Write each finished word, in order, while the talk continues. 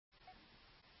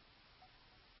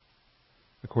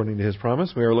according to His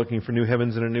promise. We are looking for new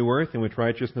heavens and a new earth in which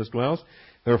righteousness dwells.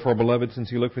 Therefore, beloved,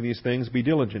 since you look for these things, be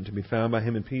diligent to be found by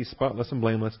Him in peace, spotless and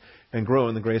blameless, and grow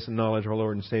in the grace and knowledge of our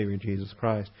Lord and Savior, Jesus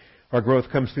Christ. Our growth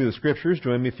comes through the Scriptures.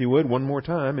 Join me, if you would, one more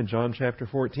time in John chapter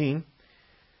 14.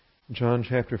 John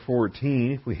chapter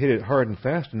 14. If we hit it hard and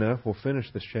fast enough, we'll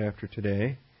finish this chapter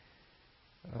today,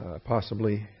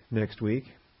 possibly next week,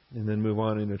 and then move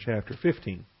on into chapter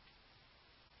 15.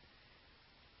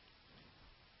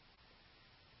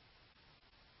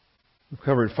 We've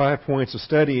covered 5 points of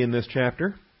study in this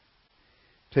chapter,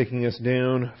 taking us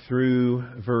down through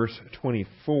verse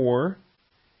 24.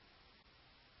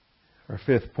 Our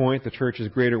 5th point, the church's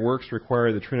greater works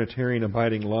require the Trinitarian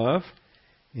abiding love.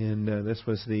 And this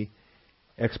was the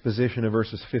exposition of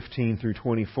verses 15 through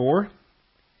 24,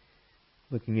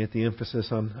 looking at the emphasis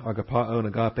on agapao and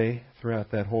agape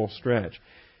throughout that whole stretch.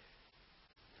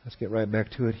 Let's get right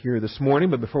back to it here this morning.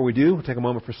 But before we do, we'll take a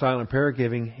moment for silent prayer,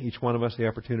 giving each one of us the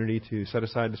opportunity to set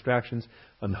aside distractions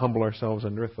and humble ourselves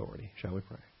under authority. Shall we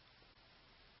pray?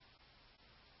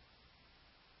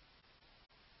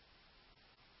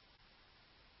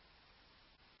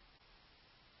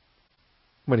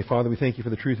 Mighty Father, we thank You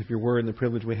for the truth of Your Word and the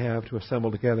privilege we have to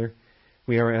assemble together.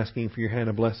 We are asking for Your hand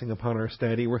of blessing upon our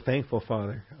study. We're thankful,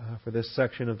 Father, for this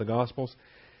section of the Gospels.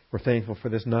 We're thankful for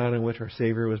this night on which our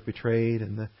Savior was betrayed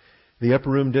and the upper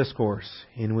room discourse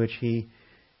in which He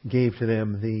gave to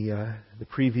them the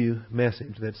preview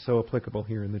message that's so applicable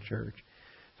here in the church.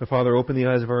 So, Father, open the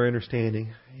eyes of our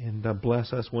understanding and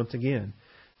bless us once again,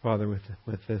 Father,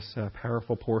 with this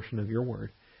powerful portion of Your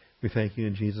Word. We thank You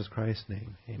in Jesus Christ's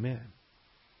name. Amen.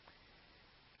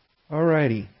 All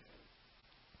righty.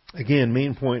 Again,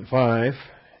 main point 5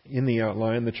 in the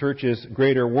outline, the church's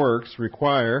greater works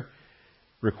requires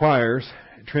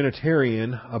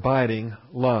Trinitarian abiding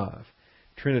love.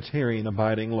 Trinitarian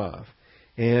abiding love.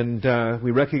 And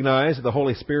we recognize that the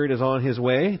Holy Spirit is on His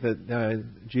way, that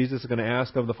Jesus is going to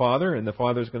ask of the Father, and the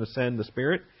Father is going to send the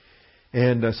Spirit.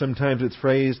 And sometimes it's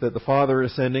phrased that the Father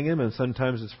is sending Him, and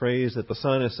sometimes it's phrased that the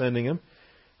Son is sending Him.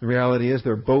 The reality is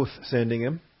they're both sending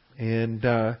Him.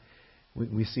 And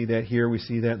we see that here, we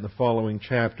see that in the following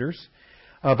chapters.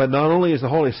 But not only is the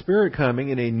Holy Spirit coming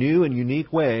in a new and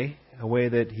unique way, a way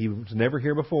that He was never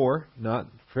here before, not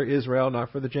for Israel,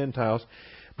 not for the Gentiles,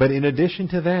 but in addition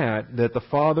to that the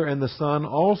Father and the Son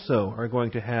also are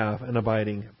going to have an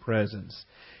abiding presence.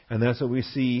 And that's what we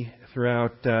see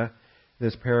throughout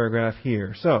this paragraph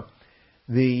here. So,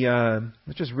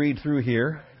 let's just read through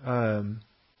here.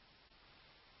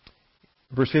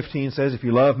 Verse 15 says, "If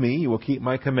you love Me, you will keep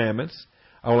My commandments.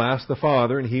 I will ask the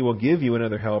Father, and He will give you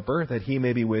another helper, that He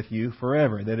may be with you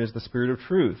forever. That is the Spirit of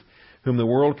truth, whom the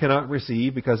world cannot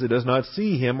receive, because it does not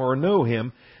see Him or know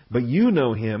Him. But you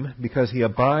know Him, because He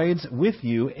abides with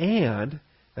you, and,"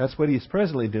 that's what He's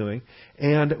presently doing,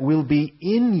 "and will be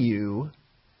in you."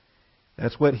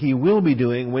 That's what He will be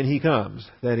doing when He comes.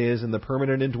 That is, in the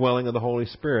permanent indwelling of the Holy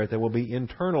Spirit that will be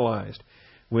internalized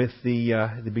with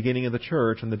the beginning of the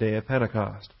church on the day of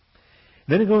Pentecost.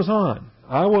 Then it goes on,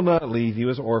 "I will not leave you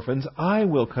as orphans. I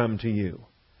will come to you."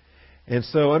 And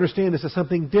so understand this is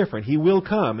something different. He will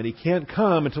come, and He can't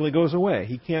come until He goes away.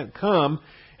 He can't come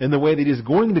in the way that He's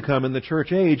going to come in the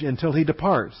church age until He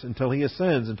departs, until He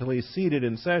ascends, until He's seated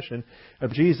in session.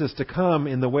 Of Jesus to come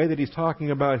in the way that He's talking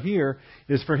about here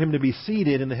is for Him to be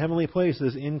seated in the heavenly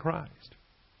places in Christ.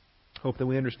 Hope that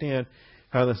we understand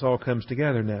how this all comes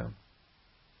together now.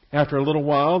 "After a little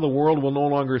while, the world will no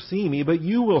longer see Me, but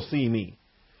you will see Me.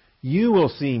 You will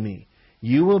see Me.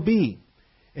 You will be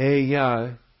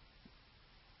there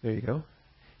you go.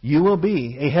 You will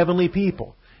be a heavenly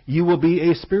people. You will be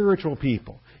a spiritual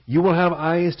people. You will have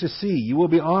eyes to see. You will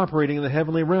be operating in the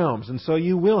heavenly realms. And so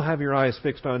you will have your eyes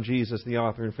fixed on Jesus, the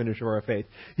author and finisher of our faith.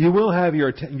 You will have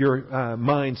your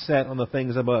mind set on the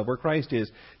things above, where Christ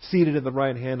is, seated at the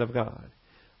right hand of God.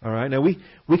 All right. Now, we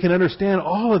can understand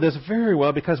all of this very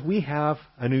well because we have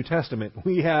a New Testament.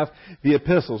 We have the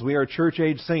epistles. We are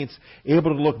church-age saints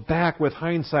able to look back with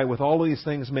hindsight with all of these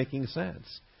things making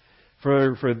sense.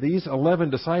 For these 11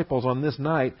 disciples on this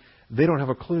night, they don't have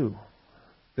a clue.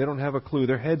 They don't have a clue.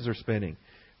 Their heads are spinning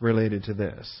related to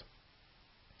this.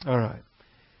 All right.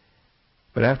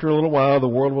 "But after a little while, the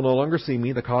world will no longer see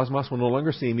Me, the cosmos will no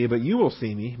longer see Me, but you will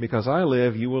see Me, because I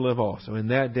live, you will live also. In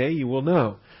that day you will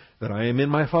know that I am in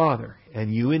My Father,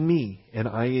 and you in Me, and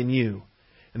I in you."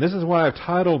 And this is why I've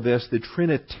titled this the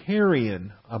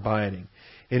Trinitarian abiding.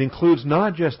 It includes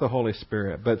not just the Holy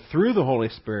Spirit, but through the Holy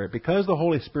Spirit, because the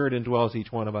Holy Spirit indwells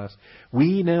each one of us,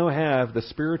 we now have the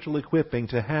spiritual equipping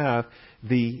to have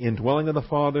the indwelling of the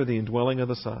Father, the indwelling of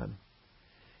the Son.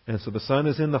 And so the Son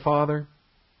is in the Father.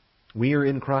 We are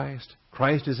in Christ.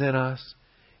 Christ is in us,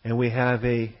 and we have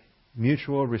a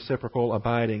mutual reciprocal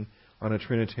abiding on a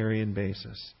Trinitarian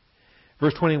basis.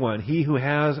 Verse 21, he who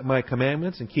has my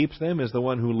commandments and keeps them is the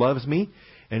one who loves me,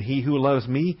 and he who loves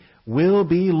me will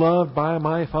be loved by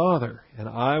my Father, and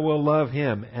I will love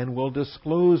him and will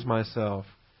disclose myself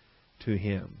to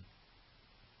him.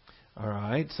 All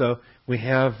right, so we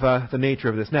have the nature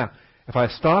of this. Now, if I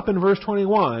stop in verse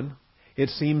 21, it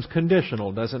seems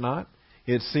conditional, does it not?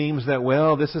 It seems that,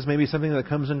 well, this is maybe something that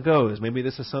comes and goes. Maybe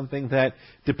this is something that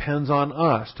depends on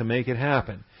us to make it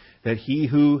happen. That he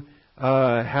who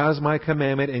has my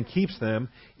commandment and keeps them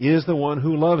is the one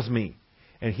who loves me.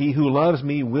 And he who loves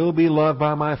me will be loved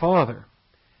by my Father.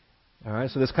 All right,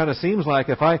 so this kind of seems like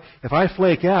if I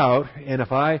flake out and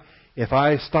if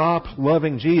I stop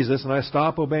loving Jesus and I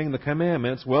stop obeying the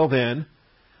commandments, well then,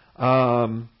 I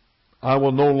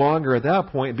will no longer at that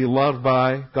point be loved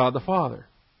by God the Father.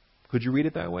 Could you read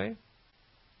it that way?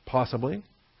 Possibly.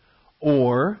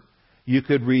 Or you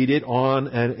could read it on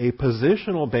a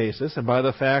positional basis, and by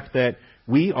the fact that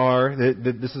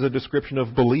that this is a description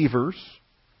of believers.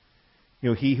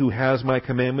 He who has my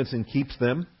commandments and keeps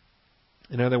them.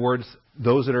 In other words,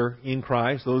 those that are in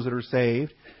Christ, those that are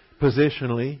saved,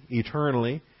 positionally,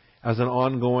 eternally, as an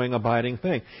ongoing, abiding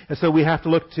thing. And so we have to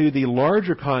look to the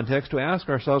larger context to ask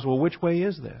ourselves, well, which way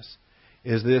is this?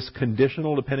 Is this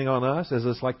conditional depending on us? Is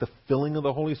this like the filling of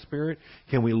the Holy Spirit?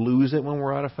 Can we lose it when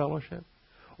we're out of fellowship?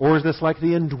 Or is this like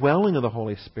the indwelling of the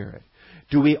Holy Spirit?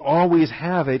 Do we always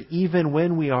have it even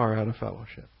when we are out of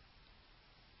fellowship?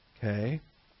 Okay.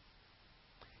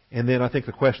 And then I think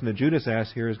the question that Judas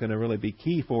asked here is going to really be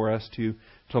key for us to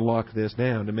lock this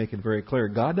down, to make it very clear.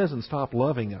 God doesn't stop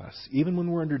loving us, even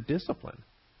when we're under discipline.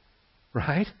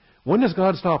 Right? When does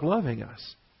God stop loving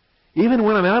us? Even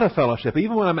when I'm out of fellowship,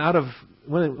 even when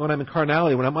I'm in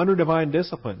carnality, when I'm under divine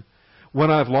discipline, when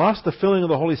I've lost the filling of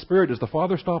the Holy Spirit, does the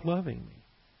Father stop loving me?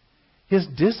 His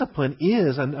discipline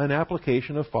is an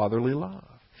application of fatherly love.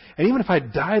 And even if I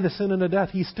die the sin unto death,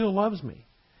 He still loves me.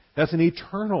 That's an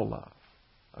eternal love.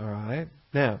 All right?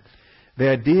 Now, the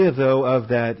idea, though, of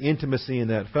that intimacy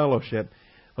and that fellowship,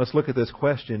 let's look at this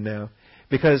question now.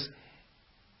 Because,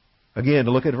 again,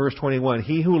 to look at verse 21,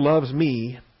 he who loves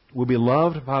me will be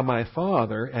loved by my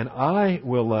Father, and I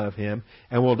will love him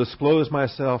and will disclose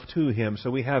myself to him.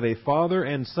 So we have a father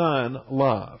and son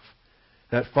love.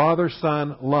 That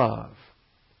father-son love.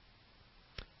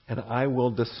 And I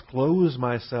will disclose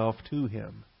myself to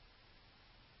him.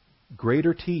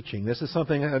 Greater teaching. This is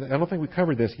something, I don't think we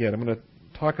covered this yet. I'm going to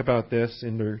talk about this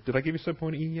did I give you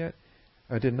subpoint E yet?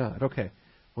 I did not. Okay.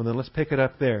 Well, then let's pick it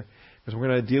up there. Because we're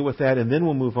going to deal with that, and then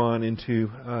we'll move on into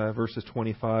verses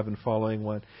 25 and following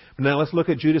one. But now let's look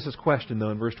at Judas' question,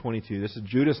 though, in verse 22. This is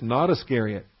Judas, not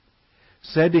Iscariot,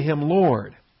 said to him,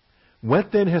 Lord,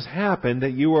 what then has happened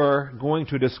that you are going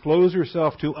to disclose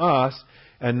yourself to us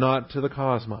and not to the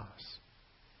cosmos?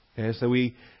 Okay, so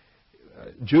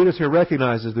Judas here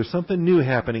recognizes there's something new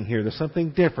happening here. There's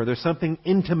something different. There's something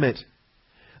intimate.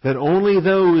 That only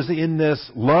those in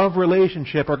this love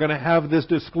relationship are going to have this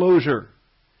disclosure.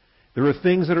 There are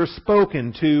things that are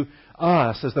spoken to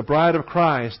us as the bride of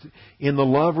Christ in the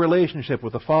love relationship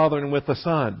with the Father and with the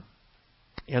Son.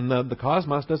 And the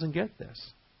cosmos doesn't get this.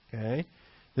 Okay?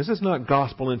 This is not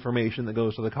gospel information that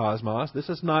goes to the cosmos. This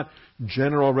is not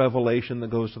general revelation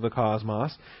that goes to the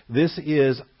cosmos. This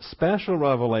is special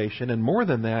revelation, and more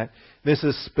than that, this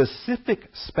is specific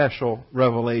special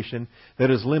revelation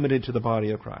that is limited to the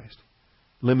body of Christ,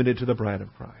 limited to the bride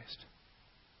of Christ.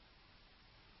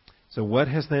 So what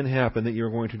has then happened that you're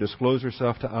going to disclose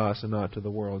yourself to us and not to the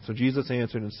world? So Jesus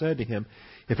answered and said to him,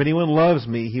 if anyone loves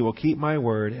me, he will keep my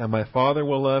word, and my Father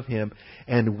will love him,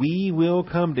 and we will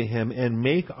come to him and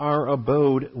make our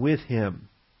abode with him.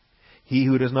 He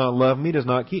who does not love me does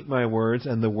not keep my words,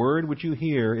 and the word which you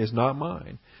hear is not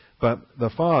mine, but the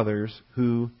Father's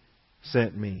who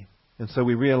sent me. And so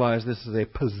we realize this is a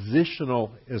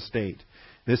positional estate.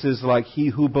 This is like he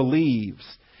who believes.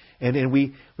 And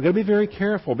we've got to be very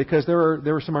careful, because there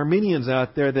are some Arminians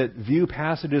out there that view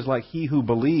passages like he who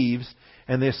believes,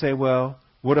 and they say, well,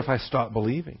 what if I stop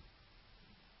believing?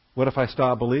 What if I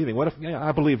stop believing? What if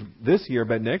I believe this year,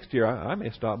 but next year I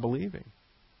may stop believing?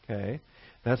 Okay?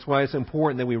 That's why it's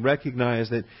important that we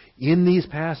recognize that in these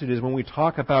passages, when we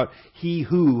talk about he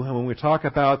who, and when we talk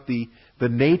about the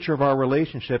nature of our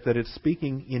relationship, that it's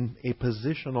speaking in a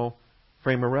positional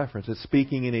frame of reference. It's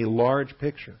speaking in a large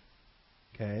picture.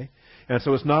 Okay? And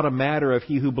so it's not a matter of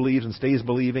he who believes and stays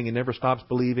believing and never stops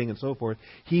believing and so forth.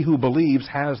 He who believes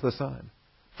has the Son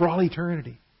for all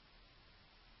eternity.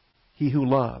 He who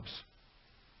loves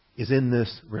is in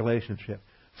this relationship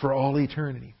for all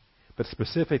eternity. But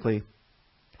specifically,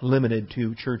 limited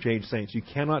to church age saints. You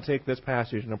cannot take this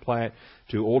passage and apply it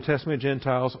to Old Testament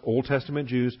Gentiles, Old Testament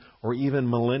Jews, or even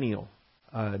millennial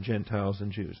Gentiles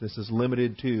and Jews. This is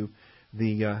limited to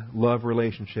the love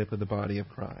relationship of the body of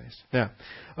Christ. Now,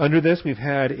 under this we've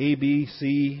had A, B,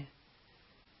 C,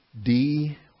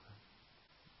 D,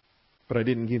 but I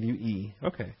didn't give you E.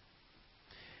 Okay.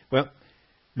 Well,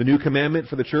 the new commandment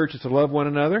for the church is to love one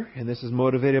another, and this is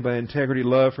motivated by integrity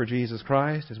love for Jesus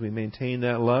Christ. As we maintain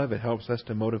that love, it helps us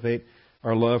to motivate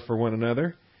our love for one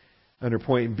another. Under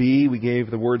point B, we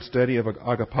gave the word study of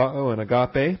agapao and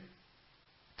agape,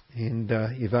 and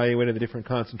evaluated the different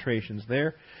concentrations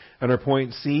there. Under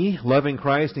point C, loving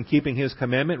Christ and keeping His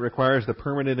commandment requires the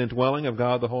permanent indwelling of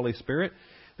God the Holy Spirit.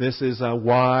 This is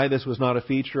why this was not a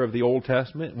feature of the Old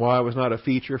Testament, why it was not a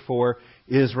feature for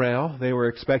Israel. They were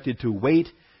expected to wait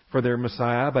for their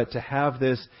Messiah, but to have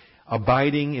this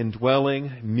abiding,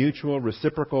 indwelling, mutual,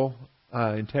 reciprocal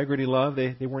integrity love,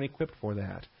 they weren't equipped for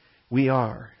that. We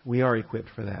are. We are equipped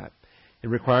for that. It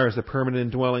requires the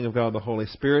permanent indwelling of God the Holy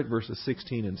Spirit, verses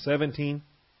 16 and 17.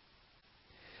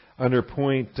 Under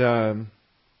point, there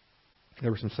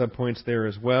were some subpoints there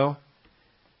as well.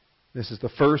 This is the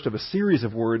first of a series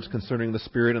of words concerning the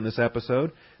Spirit in this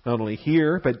episode. Not only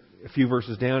here, but a few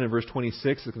verses down in verse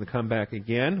 26, it's going to come back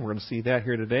again. We're going to see that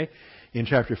here today. In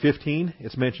chapter 15,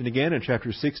 it's mentioned again. In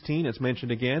chapter 16, it's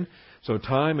mentioned again. So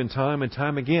time and time and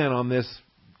time again on this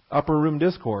upper room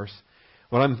discourse,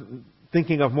 what I'm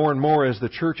thinking of more and more is the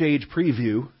church age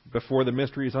preview before the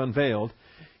mystery is unveiled.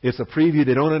 It's a preview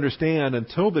they don't understand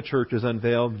until the church is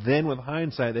unveiled. Then with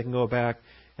hindsight, they can go back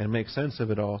and make sense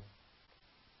of it all.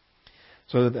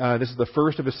 So this is the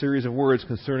first of a series of words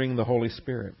concerning the Holy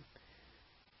Spirit.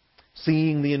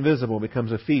 Seeing the invisible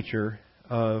becomes a feature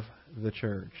of the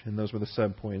church. And those were the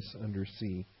subpoints under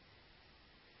C.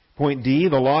 Point D,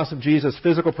 the loss of Jesus'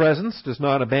 physical presence does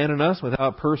not abandon us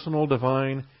without personal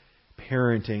divine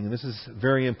parenting. And this is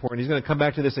very important. He's going to come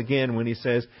back to this again when he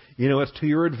says, it's to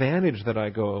your advantage that I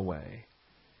go away.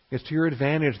 It's to your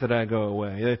advantage that I go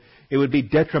away. It would be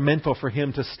detrimental for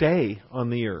Him to stay on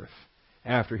the earth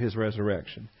after His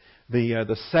resurrection. The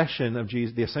ascension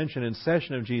and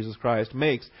session of Jesus Christ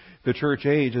makes the church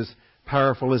age as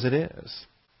powerful as it is.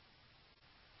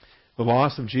 The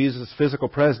loss of Jesus' physical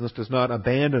presence does not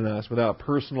abandon us without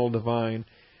personal divine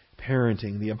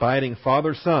parenting. The abiding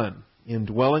Father-Son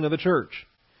indwelling of the church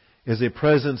is a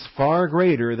presence far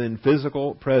greater than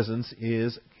physical presence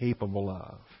is capable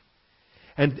of.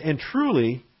 And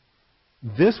truly,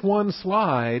 this one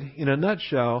slide, in a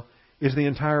nutshell, is the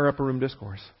entire Upper Room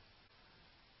Discourse.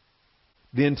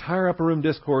 The entire Upper Room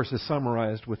Discourse is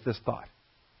summarized with this thought.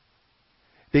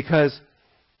 Because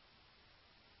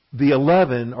the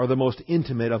 11 are the most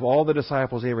intimate of all the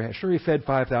disciples he ever had. Sure, He fed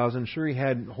 5,000. Sure, He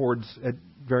had hordes at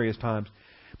various times.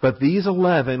 But these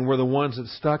 11 were the ones that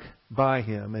stuck by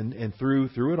Him and through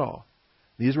it all.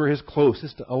 These were His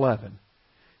closest 11.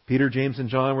 Peter, James, and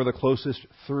John were the closest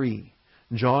 3.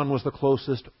 John was the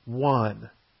closest 1.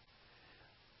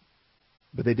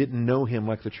 But they didn't know Him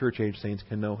like the church age saints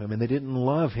can know Him. And they didn't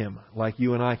love Him like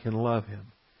you and I can love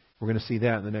Him. We're going to see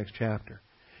that in the next chapter.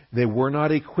 They were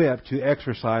not equipped to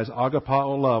exercise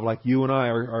agapao love like you and I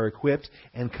are equipped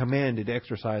and commanded to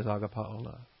exercise agapao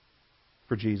love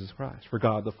for Jesus Christ, for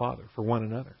God the Father, for one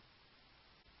another.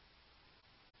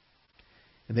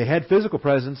 And they had physical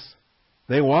presence.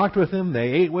 They walked with Him. They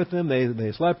ate with Him.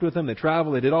 They slept with Him. They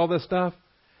traveled. They did all this stuff.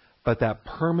 But that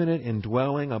permanent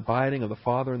indwelling, abiding of the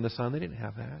Father and the Son, they didn't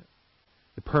have that.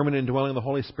 The permanent indwelling of the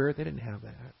Holy Spirit, they didn't have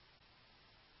that.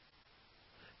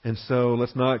 And so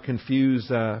let's not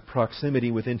confuse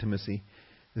proximity with intimacy.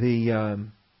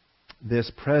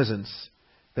 This presence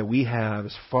that we have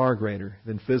is far greater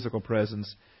than physical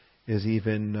presence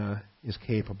is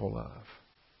capable of.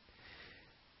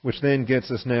 Which then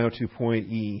gets us now to point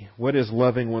E. What is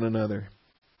loving one another?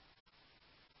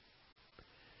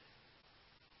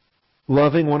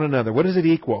 Loving one another. What does it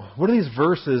equal? What are these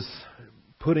verses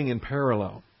putting in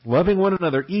parallel? Loving one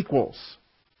another equals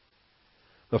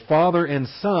the Father and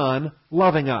Son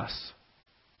loving us.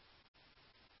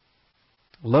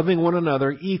 Loving one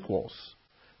another equals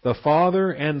the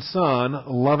Father and Son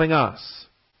loving us.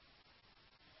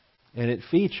 And it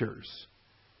features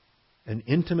an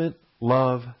intimate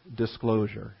love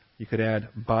disclosure. You could add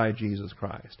by Jesus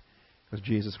Christ, because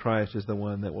Jesus Christ is the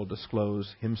one that will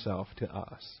disclose Himself to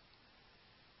us.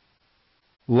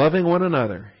 Loving one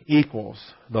another equals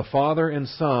the Father and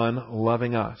Son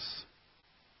loving us.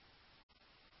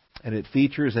 And it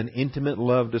features an intimate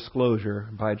love disclosure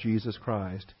by Jesus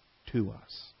Christ to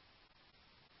us.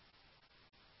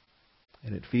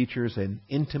 And it features an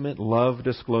intimate love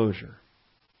disclosure.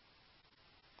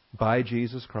 by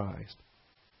Jesus Christ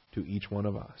to each one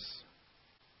of us.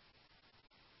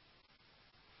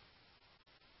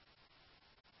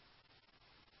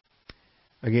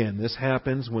 Again, this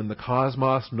happens when the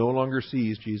cosmos no longer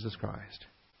sees Jesus Christ.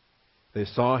 They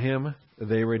saw Him,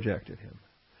 they rejected Him.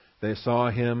 They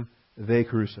saw Him, they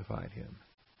crucified Him.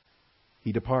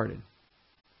 He departed.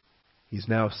 He's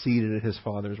now seated at His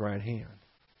Father's right hand.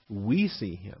 We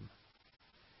see Him.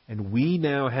 And we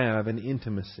now have an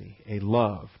intimacy, a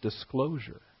love,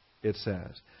 disclosure, it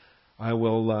says. I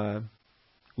will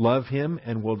love Him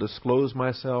and will disclose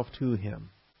myself to Him.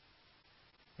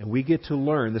 And we get to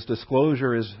learn. This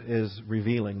disclosure is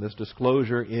revealing. This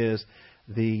disclosure is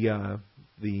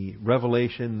the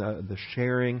revelation, the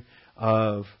sharing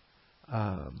of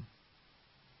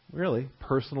really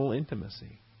personal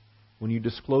intimacy. When you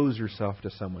disclose yourself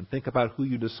to someone, think about who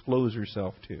you disclose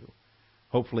yourself to.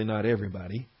 Hopefully not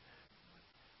everybody.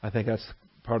 I think that's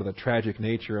part of the tragic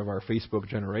nature of our Facebook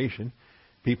generation.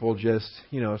 People just,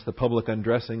 it's the public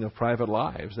undressing of private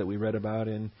lives that we read about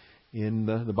in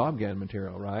the Bob Gann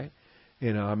material, right?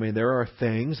 There are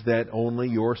things that only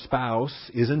your spouse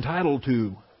is entitled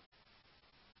to.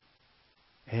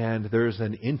 And there's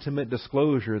an intimate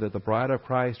disclosure that the bride of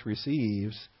Christ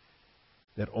receives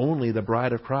that only the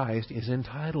bride of Christ is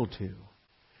entitled to.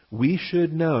 We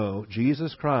should know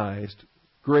Jesus Christ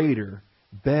greater,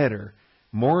 better,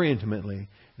 more intimately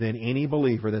than any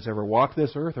believer that's ever walked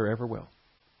this earth or ever will.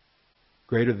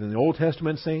 Greater than the Old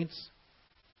Testament saints,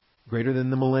 greater than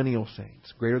the millennial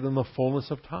saints, greater than the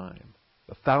fullness of time.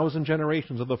 1,000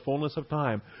 generations of the fullness of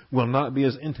time will not be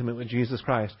as intimate with Jesus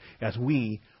Christ as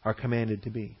we are commanded to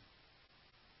be.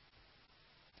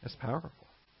 That's powerful.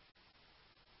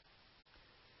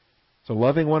 So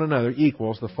loving one another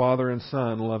equals the Father and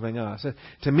Son loving us.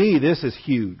 To me, this is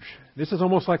huge. This is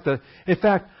almost like in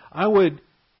fact,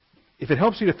 if it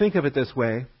helps you to think of it this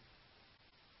way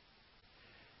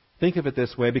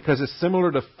because it's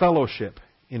similar to fellowship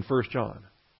in 1 John.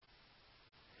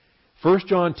 1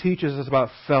 John teaches us about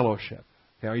fellowship.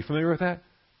 Okay, are you familiar with that?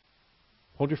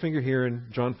 Hold your finger here in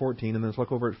John 14 and then let's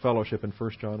look over at fellowship in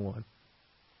 1 John 1.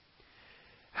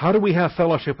 How do we have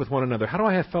fellowship with one another? How do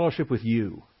I have fellowship with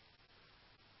you?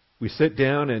 We sit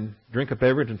down and drink a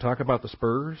beverage and talk about the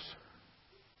Spurs?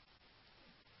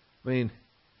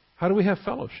 How do we have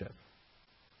fellowship?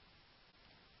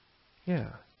 Yeah.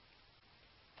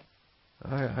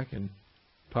 I can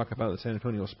talk about the San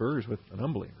Antonio Spurs with an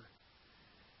unbeliever.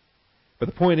 But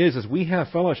the point is we have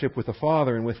fellowship with the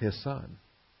Father and with His Son.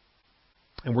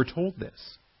 And we're told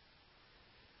this.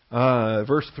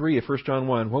 Verse 3 of 1 John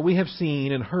 1, what we have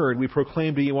seen and heard we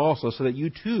proclaim to you also, so that you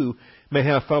too may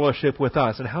have fellowship with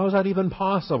us. And how is that even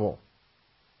possible?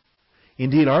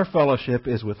 Indeed, our fellowship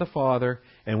is with the Father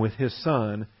and with His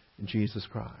Son, Jesus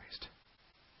Christ.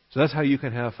 So that's how you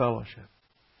can have fellowship.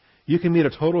 You can meet a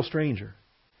total stranger.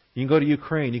 You can go to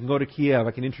Ukraine. You can go to Kiev.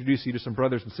 I can introduce you to some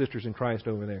brothers and sisters in Christ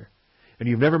over there. And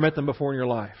you've never met them before in your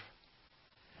life.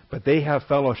 But they have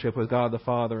fellowship with God the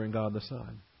Father and God the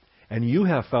Son. And you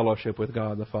have fellowship with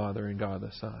God the Father and God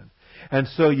the Son. And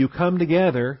so you come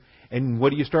together, and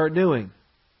what do you start doing?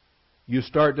 You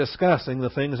start discussing the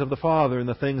things of the Father and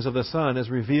the things of the Son as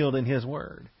revealed in His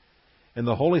Word. And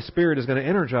the Holy Spirit is going to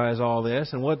energize all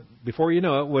this. And before you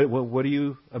know it, what are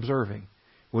you observing?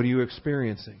 What are you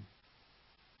experiencing?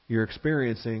 You're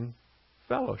experiencing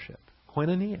fellowship,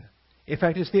 koinonia. In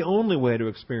fact, it's the only way to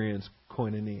experience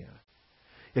koinonia.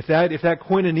 If that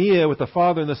koinonia with the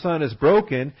Father and the Son is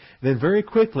broken, then very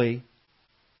quickly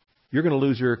you're going to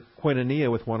lose your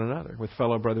koinonia with one another, with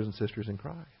fellow brothers and sisters in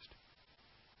Christ.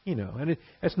 And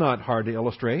it's not hard to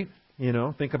illustrate.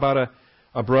 Think about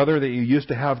a brother that you used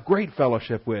to have great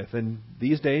fellowship with, and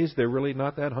these days they're really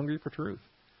not that hungry for truth.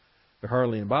 They're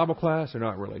hardly in Bible class. They're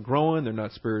not really growing. They're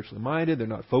not spiritually minded. They're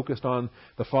not focused on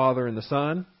the Father and the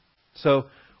Son. So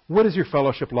what is your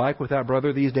fellowship like with that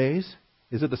brother these days?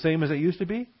 Is it the same as it used to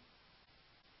be?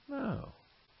 No.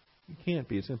 It can't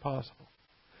be. It's impossible.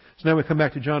 So now we come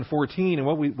back to John 14, and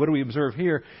what do we observe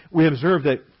here? We observe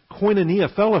that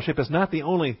koinonia fellowship is not the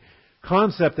only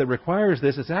concept that requires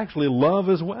this. It's actually love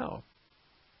as well.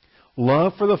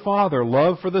 Love for the Father,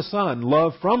 love for the Son,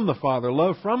 love from the Father,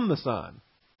 love from the Son.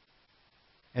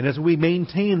 And as we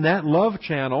maintain that love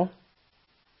channel,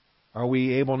 are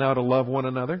we able now to love one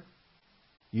another?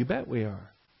 You bet we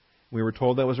are. We were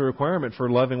told that was a requirement for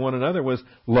loving one another, was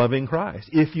loving Christ.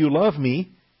 If you love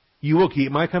me, you will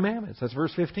keep my commandments. That's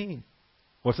verse 15.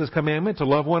 What's His commandment? To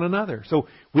love one another. So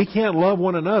we can't love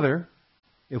one another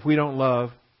if we don't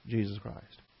love Jesus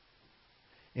Christ.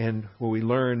 And what we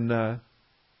learn,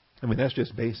 that's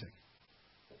just basic.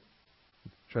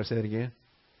 Should I say that again?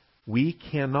 We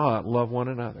cannot love one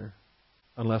another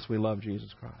unless we love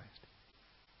Jesus Christ.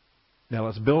 Now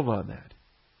let's build on that.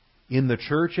 In the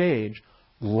church age,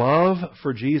 love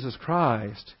for Jesus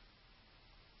Christ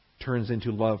turns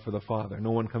into love for the Father.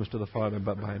 No one comes to the Father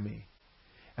but by me.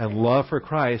 And love for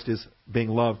Christ is being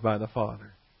loved by the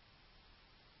Father.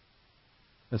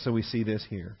 And so we see this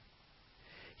here.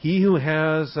 He who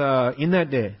has, in that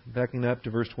day, backing up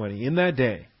to verse 20, in that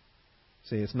day,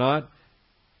 see, it's not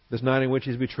this night in which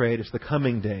he's betrayed, it's the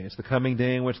coming day. It's the coming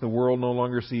day in which the world no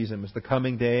longer sees him. It's the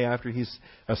coming day after he's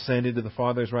ascended to the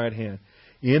Father's right hand.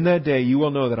 In that day you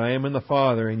will know that I am in the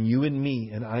Father, and you in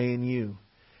me, and I in you.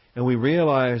 And we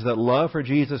realize that love for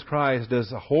Jesus Christ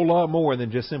does a whole lot more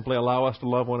than just simply allow us to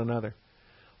love one another.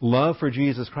 Love for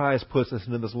Jesus Christ puts us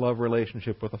into this love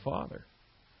relationship with the Father.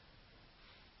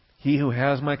 He who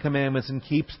has my commandments and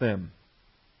keeps them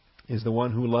is the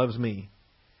one who loves me.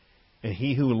 And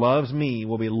he who loves me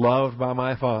will be loved by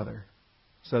my Father.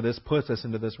 So this puts us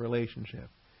into this relationship.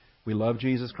 We love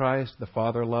Jesus Christ, the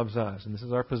Father loves us. And this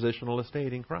is our positional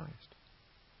estate in Christ.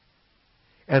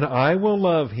 And I will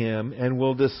love him and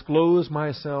will disclose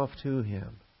myself to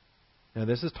him. Now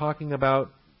this is talking about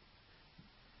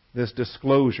this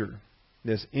disclosure,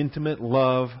 this intimate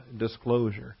love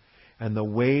disclosure, and the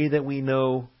way that we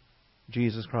know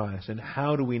Jesus Christ. And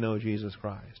how do we know Jesus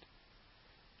Christ?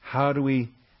 How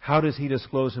does he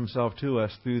disclose himself to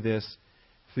us through this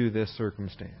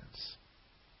circumstance?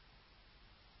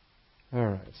 All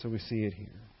right, so we see it here.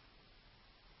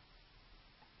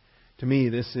 To me,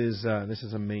 this is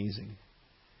amazing.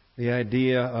 The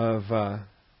idea of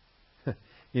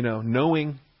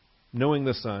knowing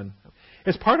the Son.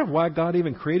 It's part of why God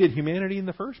even created humanity in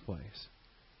the first place.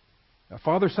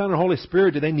 Father, Son, and Holy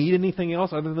Spirit, do they need anything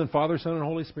else other than Father, Son, and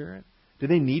Holy Spirit? Do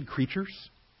they need creatures?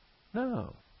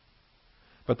 No.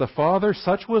 But the Father,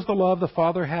 such was the love the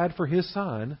Father had for His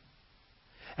Son,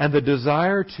 and the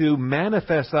desire to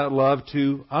manifest that love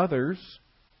to others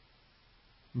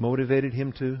motivated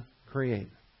Him to create.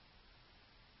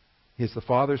 It's the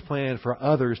Father's plan for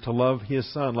others to love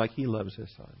His Son like He loves His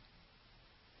Son.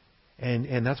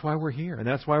 And that's why we're here. And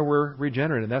that's why we're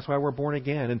regenerate. And that's why we're born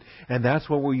again. And that's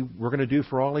what we're going to do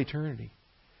for all eternity.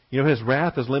 You know, His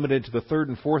wrath is limited to the third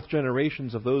and fourth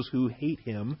generations of those who hate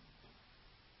Him,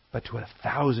 but to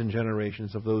 1,000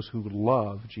 generations of those who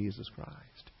love Jesus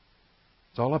Christ.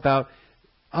 It's all about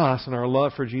us and our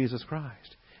love for Jesus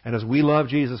Christ. And as we love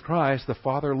Jesus Christ, the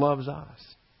Father loves us.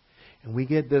 And we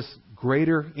get this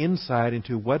greater insight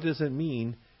into what does it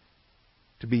mean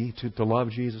to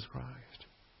love Jesus Christ.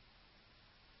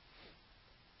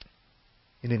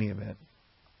 In any event,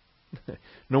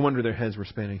 no wonder their heads were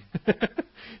spinning. They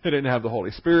didn't have the Holy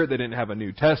Spirit. They didn't have a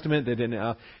New Testament. They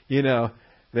didn't,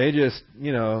 they just,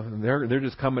 they're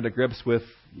just coming to grips with,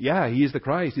 He's the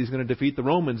Christ. He's going to defeat the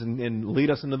Romans and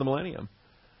lead us into the millennium.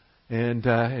 And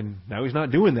now He's not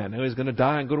doing that. Now He's going to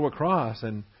die and go to a cross.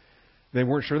 And they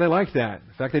weren't sure they liked that.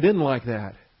 In fact, they didn't like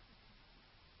that.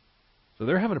 So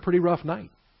they're having a pretty rough night.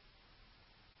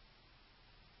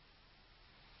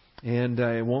 And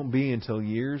it won't be until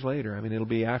years later. I mean, it'll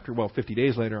be 50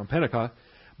 days later on Pentecost.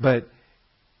 But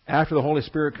after the Holy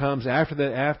Spirit comes, after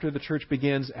the church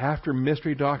begins, after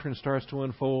mystery doctrine starts to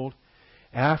unfold,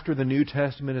 after the New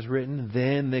Testament is written,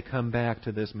 then they come back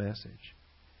to this message.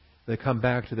 They come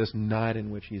back to this night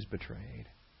in which He's betrayed.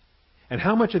 And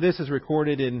how much of this is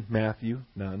recorded in Matthew?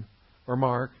 None. Or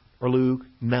Mark? Or Luke?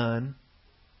 None.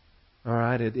 All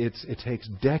right, it takes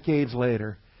decades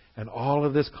later. And all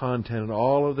of this content and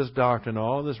all of this doctrine,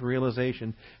 all of this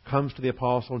realization comes to the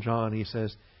Apostle John. He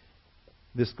says,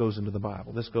 this goes into the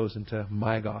Bible. This goes into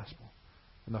my gospel.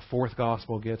 And the fourth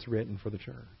gospel gets written for the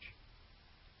church.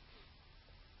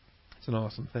 It's an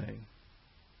awesome thing.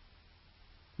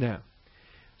 Now,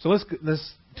 so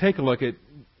let's take a look at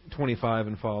 25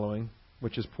 and following,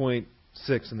 which is point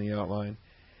 6 in the outline.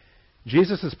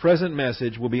 Jesus' present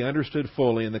message will be understood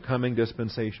fully in the coming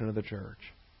dispensation of the church.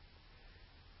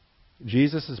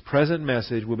 Jesus' present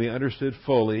message will be understood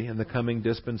fully in the coming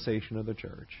dispensation of the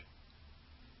church.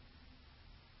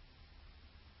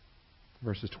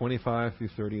 Verses 25 through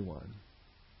 31.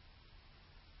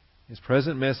 His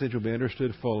present message will be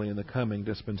understood fully in the coming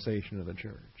dispensation of the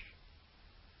church.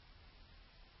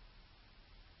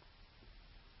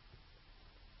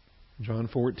 John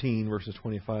 14, verses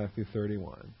 25 through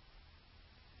 31.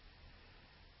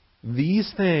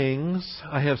 These things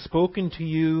I have spoken to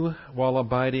you while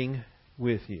abiding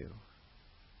with you.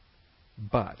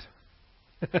 But,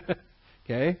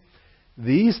 okay,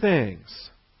 these things,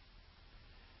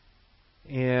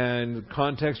 and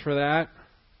context for that,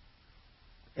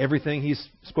 everything He's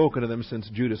spoken to them since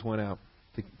Judas went out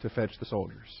to fetch the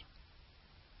soldiers.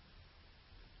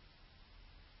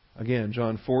 Again,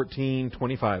 John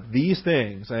 14:25. These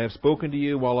things I have spoken to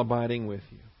you while abiding with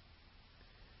you.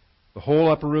 The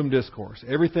whole upper room discourse.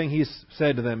 Everything He's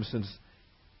said to them since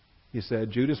He said,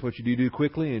 Judas, what you do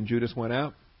quickly, and Judas went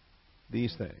out.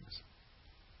 These things.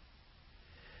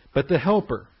 But the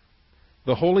Helper,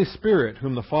 the Holy Spirit,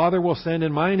 whom the Father will send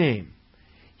in my name,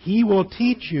 He will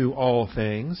teach you all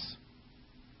things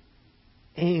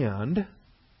and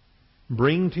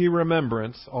bring to your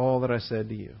remembrance all that I said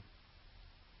to you.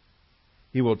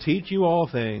 He will teach you all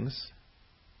things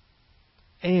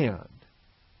and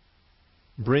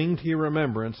bring to your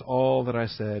remembrance all that I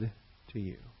said to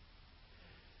you.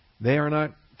 They are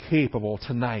not capable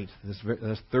tonight,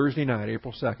 this Thursday night,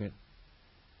 April 2nd,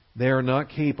 they are not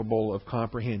capable of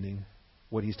comprehending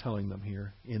what He's telling them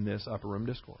here in this upper room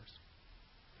discourse.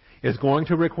 It's going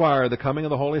to require the coming of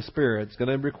the Holy Spirit. It's going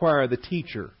to require the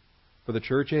teacher for the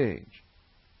church age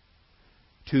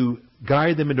to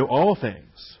guide them into all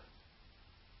things.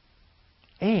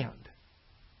 And.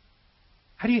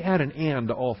 How do you add an and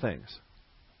to all things?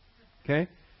 Okay?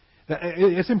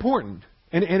 It's important.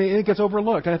 And it gets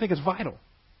overlooked. And I think it's vital.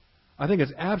 I think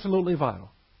it's absolutely vital.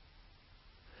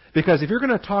 Because if you're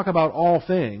going to talk about all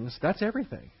things, that's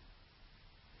everything.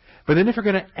 But then if you're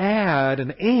going to add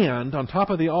an and on top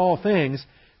of the all things,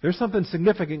 there's something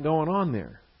significant going on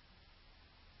there.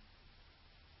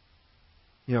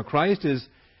 You know, Christ is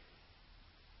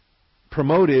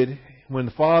promoted when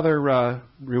the Father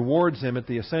rewards Him at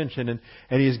the ascension,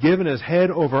 and He's given His head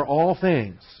over all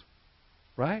things.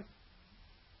 Right?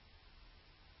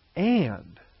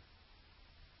 And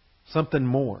something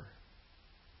more.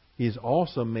 He is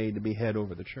also made to be head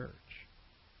over the church.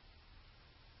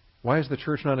 Why is the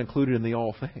church not included in the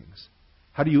all things?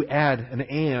 How do you add an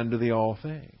and to the all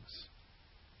things?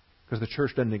 Because the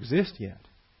church doesn't exist yet.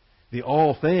 The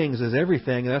all things is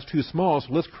everything, and that's too small, so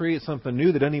let's create something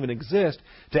new that doesn't even exist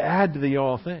to add to the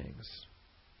all things.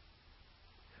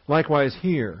 Likewise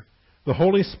here, the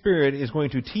Holy Spirit is going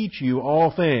to teach you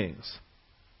all things.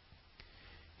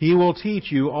 He will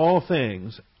teach you all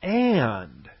things,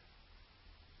 and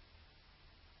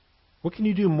what can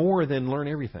you do more than learn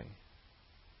everything?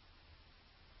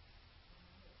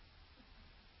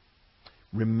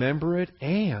 Remember it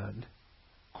and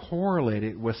correlate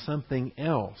it with something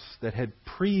else that had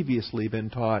previously been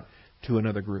taught to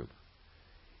another group.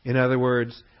 In other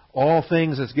words, all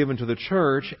things that's given to the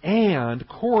church and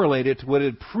correlate it to what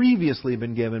had previously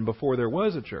been given before there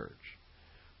was a church.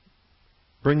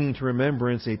 Bringing to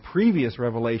remembrance a previous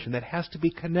revelation that has to be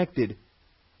connected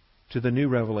to the new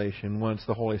revelation once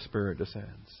the Holy Spirit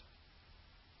descends.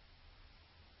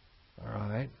 All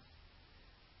right?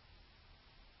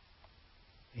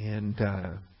 And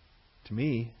to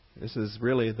me, this is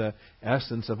really the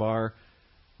essence of our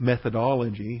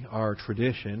methodology, our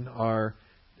tradition, our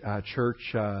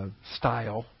church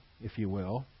style, if you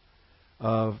will,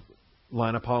 of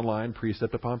line upon line,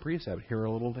 precept upon precept, here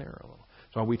a little, there a little.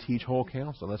 That's why we teach whole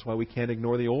counsel. That's why we can't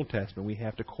ignore the Old Testament. We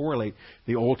have to correlate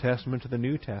the Old Testament to the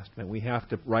New Testament. We have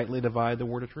to rightly divide the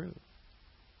word of truth.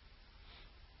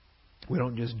 We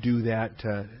don't just do that,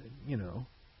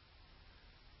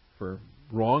 for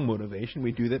wrong motivation.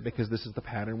 We do that because this is the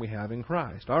pattern we have in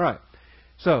Christ. All right.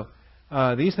 So,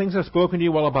 these things I've spoken to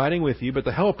you while abiding with you, but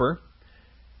the Helper,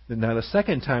 now the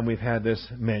second time we've had this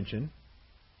mention,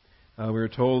 we were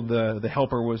told the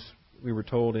Helper was, we were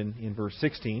told in verse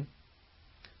 16,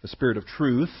 the Spirit of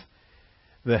truth.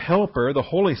 The Helper, the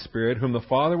Holy Spirit, whom the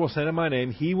Father will send in my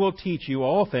name, He will teach you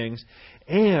all things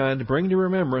and bring to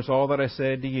remembrance all that I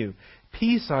said to you.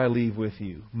 Peace I leave with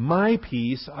you. My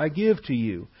peace I give to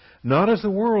you. Not as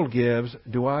the world gives,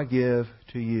 do I give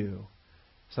to you.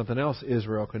 Something else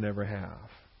Israel could never have.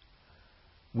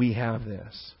 We have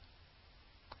this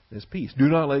peace. Do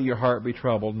not let your heart be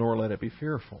troubled, nor let it be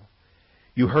fearful.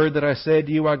 You heard that I said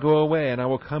to you, I go away, and I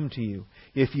will come to you.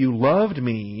 If you loved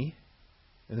me,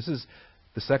 and this is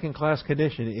the second-class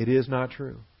condition, it is not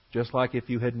true. Just like if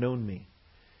you had known me.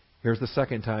 Here's the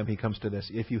second time he comes to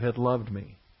this. If you had loved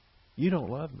me. You don't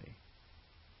love me.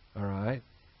 All right?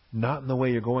 Not in the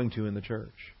way you're going to in the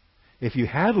church. If you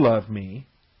had loved me,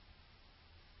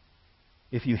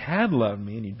 and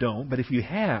you don't, but if you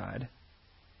had,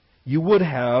 you would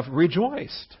have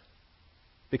rejoiced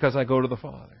because I go to the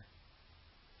Father.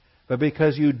 But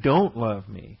because you don't love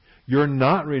me, you're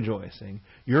not rejoicing.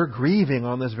 You're grieving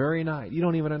on this very night. You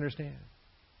don't even understand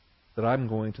that I'm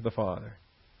going to the Father,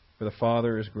 for the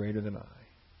Father is greater than I.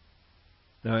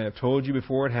 Now I have told you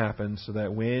before it happens, so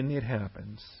that when it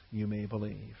happens, you may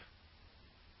believe.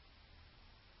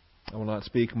 I will not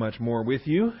speak much more with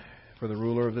you, for the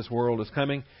ruler of this world is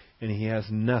coming, and he has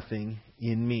nothing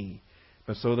in me.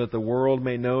 but so that the world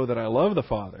may know that I love the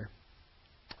Father.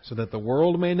 So that the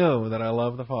world may know that I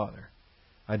love the Father.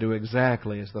 I do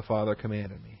exactly as the Father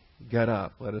commanded me. Get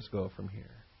up, let us go from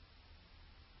here.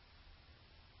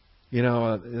 You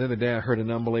know, the other day I heard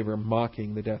an unbeliever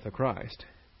mocking the death of Christ.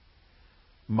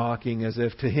 Mocking as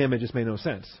if to him it just made no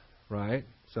sense, right?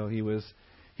 So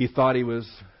he thought he was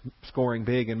scoring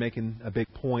big and making a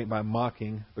big point by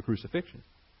mocking the crucifixion.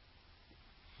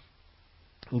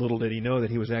 Little did he know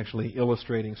that he was actually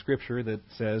illustrating Scripture that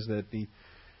says that the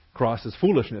cross is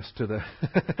foolishness to the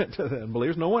to the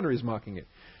unbelievers. No wonder he's mocking it.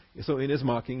 So in his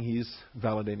mocking, he's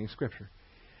validating Scripture.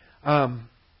 And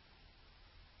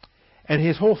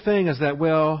his whole thing is that,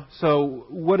 well, so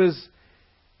what does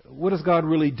God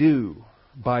really do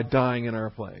by dying in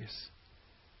our place?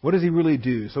 What does He really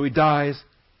do? So He dies,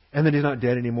 and then He's not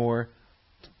dead anymore.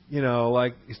 You know,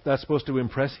 like, that's supposed to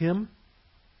impress Him?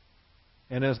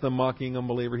 And as the mocking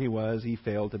unbeliever he was, he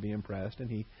failed to be impressed, and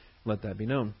he let that be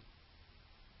known.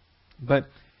 But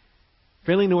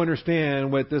failing to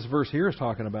understand what this verse here is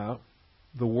talking about,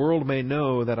 the world may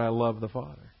know that I love the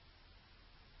Father.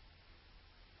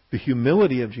 The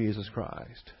humility of Jesus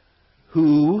Christ,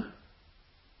 who,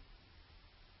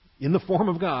 in the form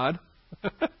of God,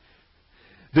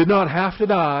 did not have to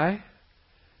die,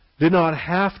 did not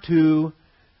have to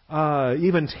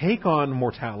even take on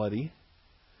mortality,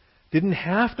 didn't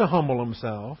have to humble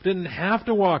Himself, didn't have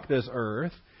to walk this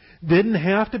earth, didn't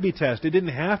have to be tested,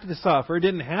 didn't have to suffer,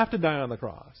 didn't have to die on the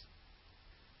cross.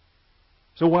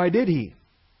 So why did He?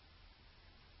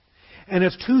 And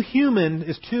it's too human,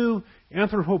 it's too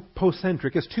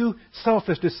anthropocentric, it's too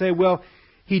selfish to say, well,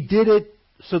 He did it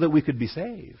so that we could be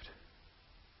saved.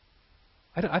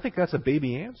 I think that's a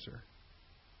baby answer.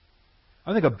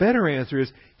 I think a better answer is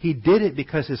He did it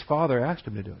because His Father asked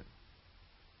Him to do it.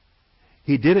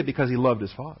 He did it because He loved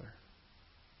His Father.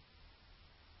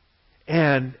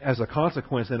 And as a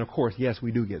consequence, then of course, yes,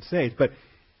 we do get saved. But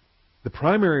the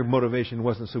primary motivation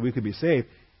wasn't so we could be saved.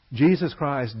 Jesus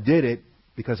Christ did it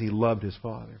because He loved His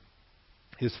Father.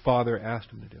 His Father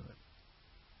asked Him to do it.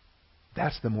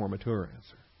 That's the more mature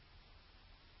answer.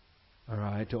 All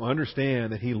right? To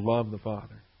understand that He loved the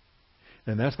Father.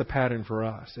 And that's the pattern for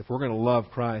us. If we're going to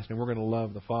love Christ and we're going to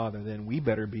love the Father, then we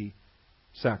better be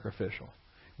sacrificial.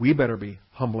 We better be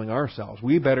humbling ourselves.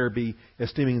 We better be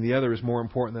esteeming the other as more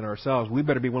important than ourselves. We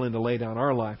better be willing to lay down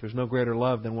our life. There's no greater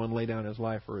love than one lay down his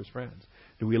life for his friends.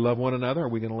 Do we love one another? Are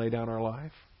we going to lay down our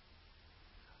life?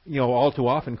 You know, all too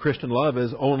often Christian love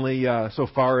is only so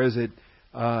far as it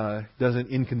doesn't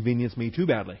inconvenience me too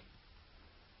badly.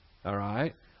 All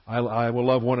right? I will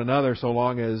love one another so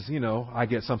long as, you know, I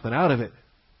get something out of it.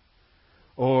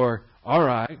 Or, all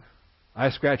right,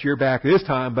 I scratch your back this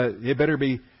time, but it better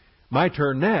be my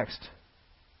turn next.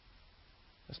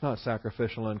 That's not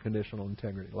sacrificial, unconditional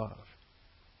integrity love.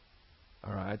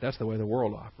 All right, that's the way the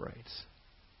world operates.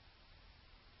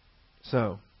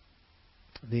 So,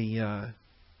 the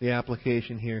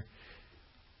application here,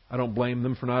 I don't blame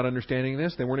them for not understanding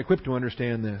this. They weren't equipped to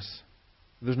understand this.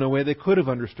 There's no way they could have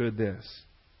understood this.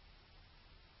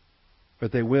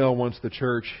 But they will once the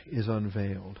church is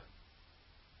unveiled.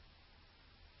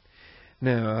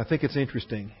 Now, I think it's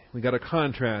interesting. We got a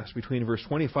contrast between verse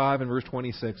 25 and verse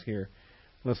 26 here.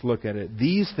 Let's look at it.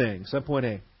 These things, subpoint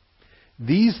A,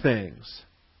 these things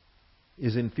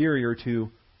is inferior to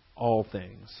all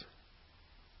things.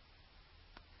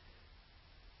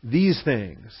 These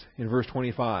things, in verse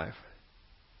 25,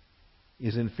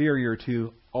 is inferior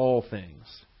to all things,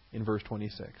 in verse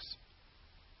 26,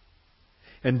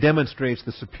 and demonstrates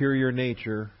the superior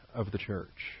nature of the church.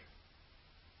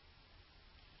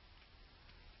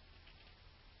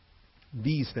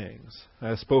 These things I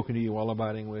have spoken to you while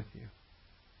abiding with you.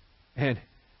 And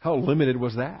how limited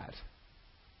was that?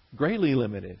 Greatly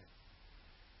limited.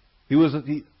 He was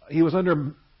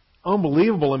under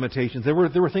unbelievable limitations. There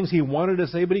were things he wanted to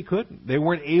say, but he couldn't. They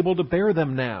weren't able to bear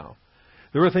them now.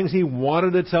 There were things he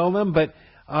wanted to tell them, but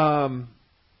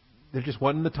there just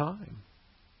wasn't the time.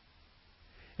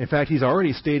 In fact, he's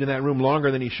already stayed in that room longer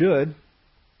than he should.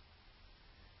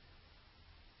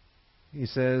 He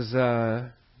says,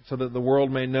 so that the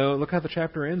world may know. Look how the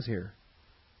chapter ends here.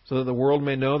 So that the world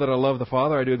may know that I love the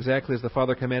Father. I do exactly as the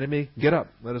Father commanded me. Get up.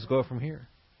 Let us go from here.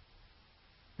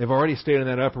 They've already stayed in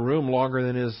that upper room longer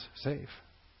than is safe.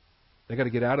 They've got to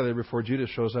get out of there before Judas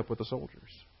shows up with the soldiers.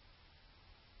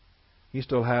 He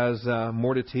still has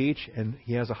more to teach, and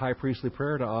he has a high priestly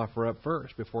prayer to offer up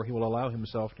first before he will allow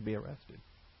himself to be arrested.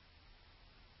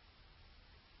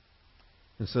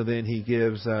 And so then he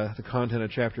gives the content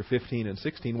of chapter 15 and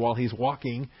 16 while he's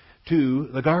walking to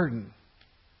the garden.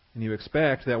 And you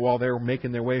expect that while they're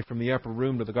making their way from the upper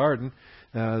room to the garden,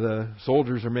 the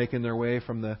soldiers are making their way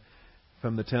from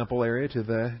the temple area to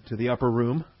the upper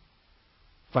room,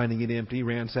 finding it empty,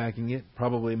 ransacking it,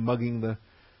 probably mugging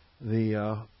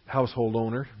the household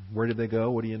owner. Where did they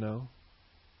go? What do you know?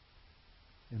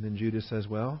 And then Judas says,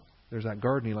 well, there's that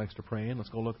garden he likes to pray in. Let's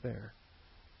go look there.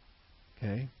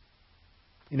 Okay?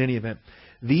 In any event,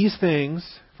 these things,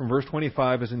 from verse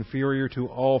 25, is inferior to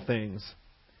all things.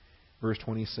 Verse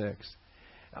 26.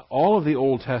 All of the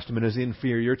Old Testament is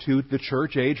inferior to the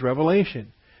church age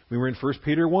revelation. We were in 1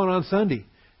 Peter 1 on Sunday.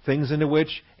 Things into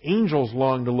which angels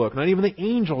long to look. Not even the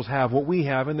angels have what we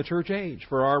have in the church age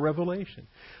for our revelation.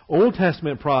 Old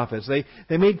Testament prophets,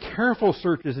 they made careful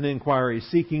searches and inquiries,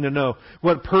 seeking to know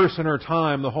what person or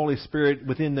time the Holy Spirit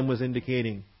within them was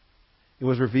indicating. It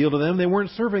was revealed to them they weren't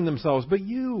serving themselves, but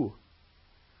you.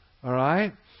 All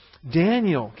right?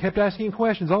 Daniel kept asking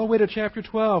questions all the way to chapter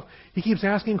 12. He keeps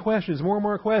asking questions, more and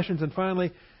more questions, and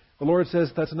finally the Lord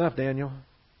says, that's enough, Daniel.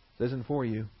 This isn't for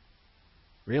you.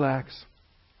 Relax.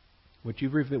 What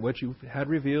you've had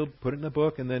revealed, put it in a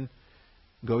book, and then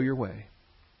go your way.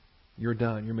 You're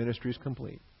done. Your ministry is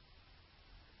complete.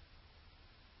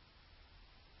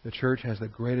 The church has the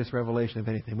greatest revelation of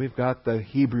anything. We've got the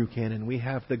Hebrew canon. We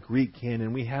have the Greek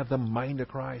canon. We have the mind of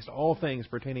Christ. All things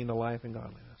pertaining to life and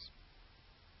godliness.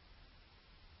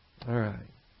 All right.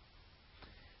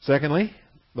 Secondly,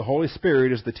 the Holy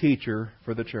Spirit is the teacher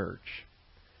for the church.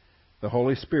 The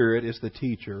Holy Spirit is the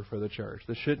teacher for the church.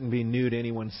 This shouldn't be new to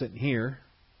anyone sitting here.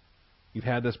 You've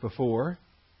had this before.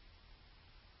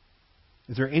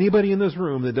 Is there anybody in this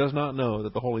room that does not know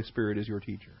that the Holy Spirit is your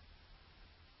teacher?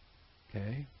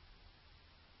 Okay.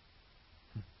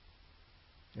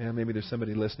 And maybe there's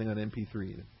somebody listening on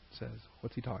MP3 that says,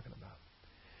 what's he talking about?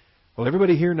 Well,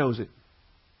 everybody here knows it.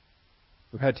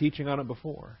 We've had teaching on it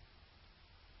before.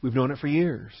 We've known it for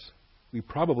years. We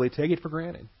probably take it for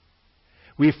granted.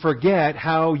 We forget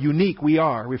how unique we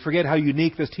are. We forget how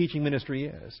unique this teaching ministry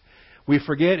is. We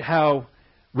forget how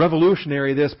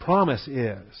revolutionary this promise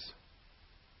is.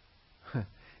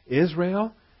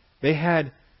 Israel, they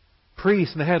had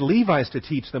priests and they had Levites to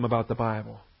teach them about the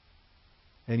Bible.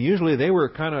 And usually they were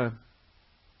kind of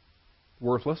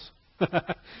worthless.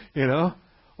 You know,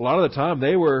 a lot of the time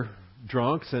they were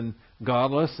drunks and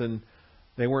godless, and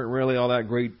they weren't really all that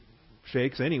great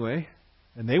shakes anyway.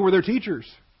 And they were their teachers.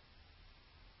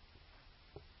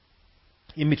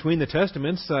 In between the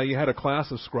Testaments, you had a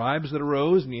class of scribes that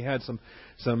arose, and you had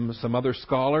some other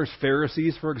scholars,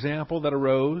 Pharisees, for example, that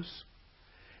arose.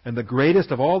 And the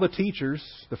greatest of all the teachers,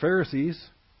 the Pharisees,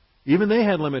 even they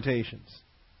had limitations.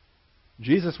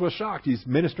 Jesus was shocked. He's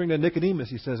ministering to Nicodemus.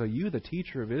 He says, are you the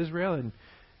teacher of Israel, and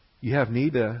you have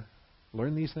need to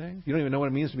learn these things? You don't even know what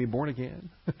it means to be born again.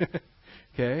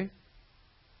 Okay?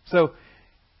 So,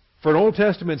 for an Old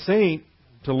Testament saint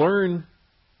to learn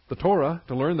the Torah,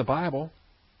 to learn the Bible,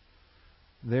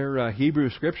 their Hebrew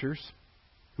Scriptures,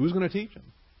 who's going to teach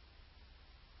them?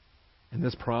 And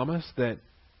this promise that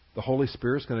the Holy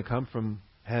Spirit's going to come from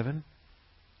heaven,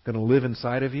 going to live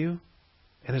inside of you,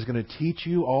 and is going to teach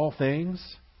you all things.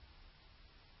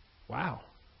 Wow.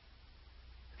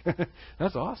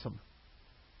 That's awesome.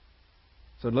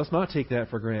 So let's not take that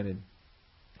for granted.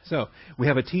 So, we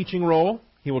have a teaching role.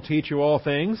 He will teach you all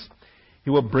things. He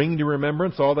will bring to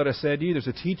remembrance all that I said to you. There's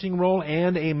a teaching role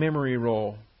and a memory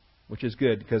role, which is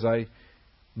good because I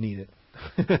need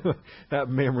it. That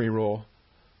memory role.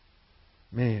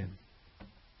 Man.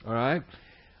 All right?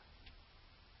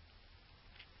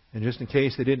 And just in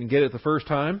case they didn't get it the first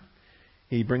time,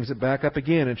 he brings it back up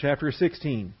again in chapter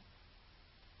 16.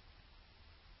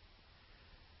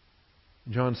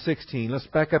 John 16. Let's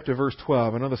back up to verse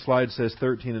 12. I know the slide says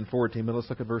 13 and 14, but let's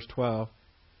look at verse 12.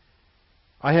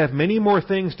 I have many more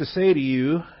things to say to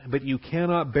you, but you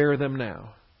cannot bear them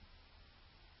now.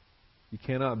 You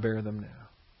cannot bear them now.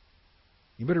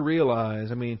 You better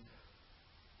realize,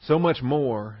 so much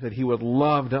more that he would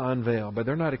love to unveil, but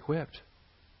they're not equipped.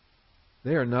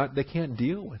 They can't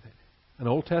deal with it. An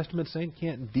Old Testament saint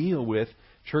can't deal with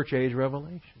church age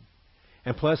revelation.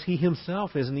 And plus, he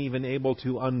himself isn't even able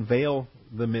to unveil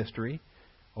the mystery.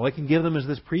 All I can give them is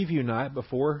this preview night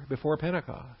before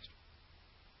Pentecost.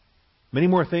 Many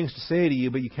more things to say to you,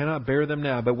 but you cannot bear them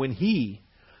now. But when He,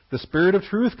 the Spirit of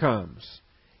truth, comes,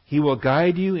 He will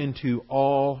guide you into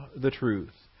all the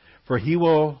truth. For He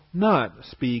will not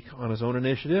speak on His own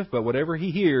initiative, but whatever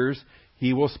He hears,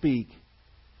 He will speak.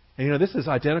 And this is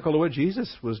identical to what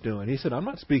Jesus was doing. He said, I'm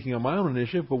not speaking on my own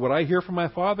initiative, but what I hear from my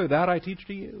Father, that I teach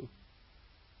to you.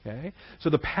 Okay? So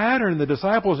the pattern the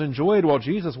disciples enjoyed while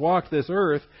Jesus walked this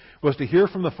earth was to hear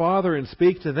from the Father and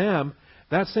speak to them.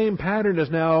 That same pattern is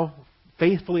now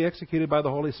faithfully executed by the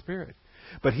Holy Spirit.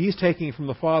 But He's taking from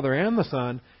the Father and the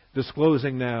Son,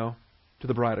 disclosing now to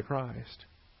the bride of Christ.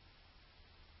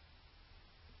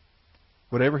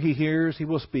 Whatever He hears, He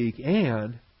will speak,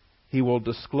 and He will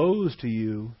disclose to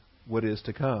you what is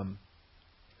to come.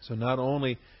 So not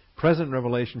only present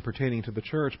revelation pertaining to the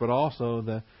church, but also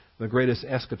the greatest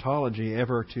eschatology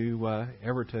ever to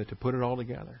put it all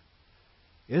together.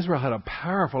 Israel had a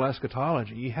powerful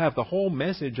eschatology. You have the whole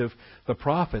message of the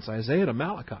prophets, Isaiah to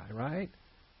Malachi, right?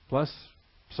 Plus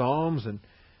Psalms and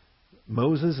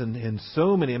Moses and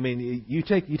so many. I mean, you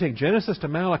take Genesis to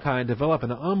Malachi and develop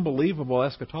an unbelievable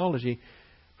eschatology,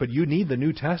 but you need the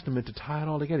New Testament to tie it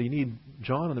all together. You need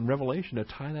John and the Revelation to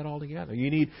tie that all together.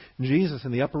 You need Jesus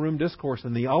in the Upper Room Discourse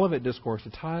and the Olivet Discourse to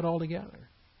tie it all together.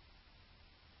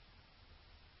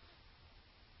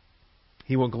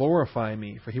 He will glorify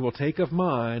me, for He will take of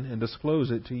mine and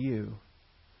disclose it to you.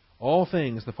 All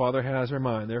things the Father has are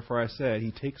mine. Therefore I said,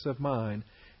 He takes of mine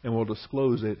and will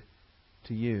disclose it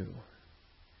to you.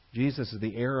 Jesus is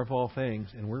the heir of all things,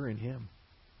 and we're in Him.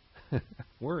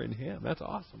 We're in Him. That's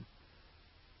awesome.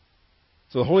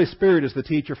 So the Holy Spirit is the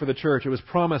teacher for the church. It was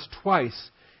promised twice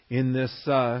in this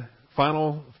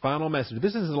final message.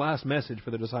 This is His last message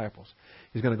for the disciples.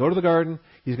 He's going to go to the garden.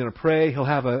 He's going to pray. He'll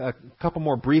have a couple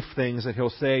more brief things that He'll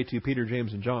say to Peter,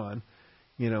 James, and John.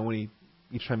 You know, when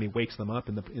each time He wakes them up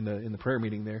in the prayer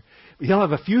meeting there. He'll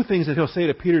have a few things that He'll say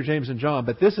to Peter, James, and John.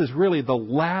 But this is really the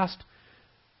last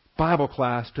Bible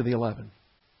class to the 11,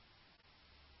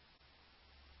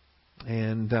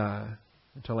 and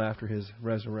until after His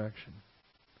resurrection.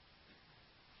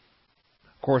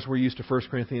 Of course, we're used to 1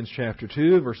 Corinthians chapter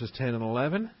 2, verses 10 and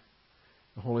 11.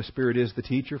 The Holy Spirit is the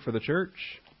teacher for the church.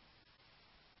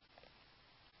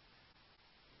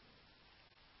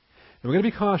 And we're going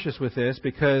to be cautious with this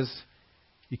because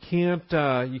you can't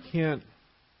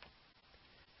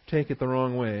take it the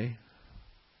wrong way.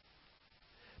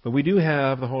 But we do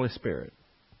have the Holy Spirit.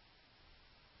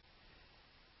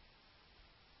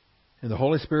 And the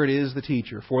Holy Spirit is the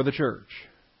teacher for the church.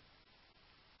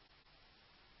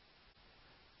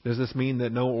 Does this mean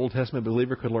that no Old Testament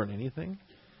believer could learn anything?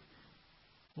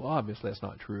 Well, obviously that's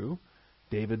not true.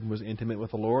 David was intimate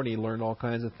with the Lord. He learned all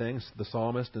kinds of things. The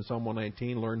psalmist in Psalm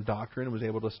 119 learned doctrine and was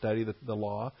able to study the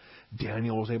law.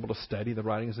 Daniel was able to study the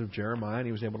writings of Jeremiah, and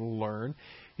he was able to learn.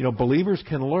 You know, believers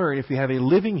can learn. If you have a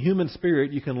living human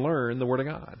spirit, you can learn the Word of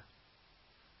God.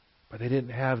 But they didn't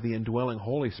have the indwelling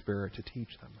Holy Spirit to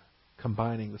teach them,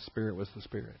 combining the Spirit with the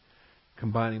Spirit,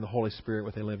 combining the Holy Spirit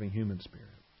with a living human spirit.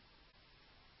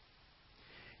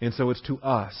 And so it's to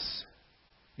us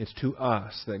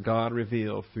that God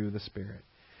revealed through the Spirit.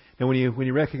 Now when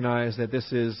you recognize that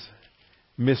this is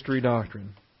mystery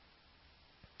doctrine,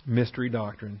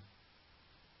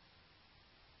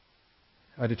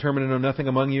 I determined to know nothing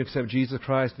among you except Jesus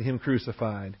Christ and Him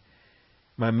crucified.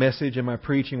 My message and my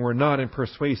preaching were not in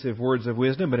persuasive words of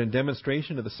wisdom, but in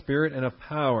demonstration of the Spirit and of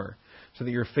power, so that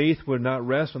your faith would not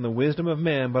rest on the wisdom of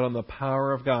men, but on the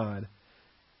power of God.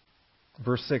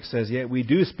 Verse 6 says, Yet we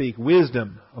do speak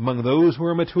wisdom among those who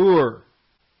are mature.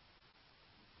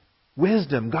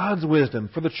 Wisdom, God's wisdom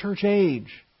for the church age.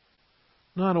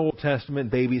 Not Old Testament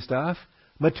baby stuff.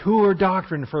 Mature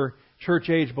doctrine for church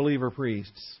age believer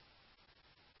priests.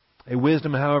 A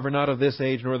wisdom, however, not of this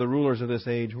age, nor the rulers of this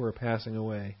age who are passing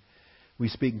away. We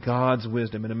speak God's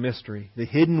wisdom in a mystery, the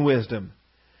hidden wisdom,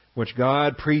 which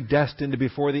God predestined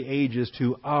before the ages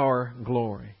to our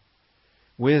glory.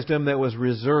 Wisdom that was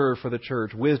reserved for the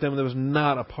church. Wisdom that was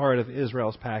not a part of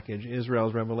Israel's package,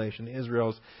 Israel's revelation,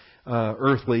 Israel's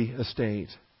earthly estate.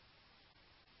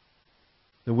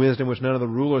 The wisdom which none of the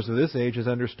rulers of this age has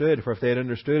understood, for if they had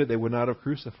understood it, they would not have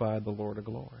crucified the Lord of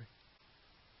glory.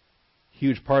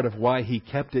 Huge part of why He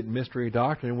kept it mystery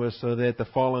doctrine was so that the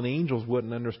fallen angels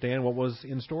wouldn't understand what was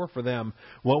in store for them,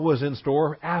 what was in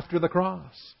store after the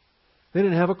cross. They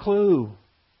didn't have a clue.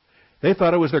 They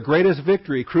thought it was their greatest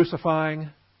victory,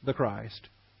 crucifying the Christ.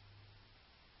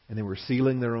 And they were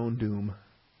sealing their own doom.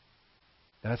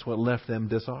 That's what left them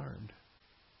disarmed.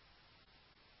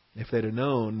 If they'd have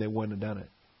known, they wouldn't have done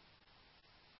it.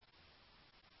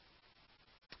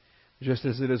 Just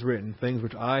as it is written, things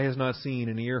which eye has not seen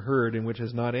and ear heard and which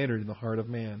has not entered in the heart of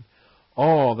man.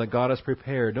 All that God has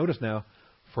prepared, notice now,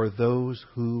 for those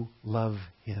who love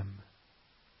Him.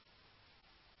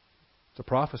 It's a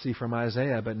prophecy from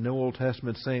Isaiah, but no Old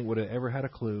Testament saint would have ever had a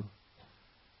clue.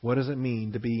 What does it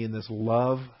mean to be in this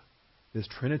love, this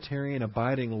Trinitarian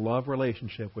abiding love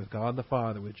relationship with God the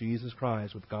Father, with Jesus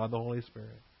Christ, with God the Holy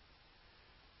Spirit?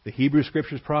 The Hebrew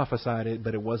Scriptures prophesied it,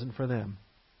 but it wasn't for them.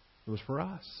 It was for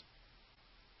us.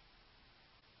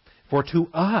 For to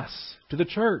us, to the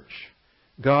church,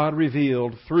 God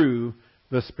revealed through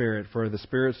the Spirit. For the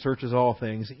Spirit searches all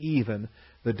things, even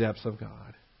the depths of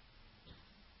God.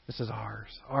 This is ours,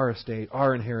 our estate,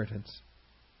 our inheritance.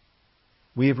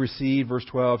 We have received, verse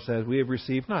 12 says, we have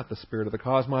received not the spirit of the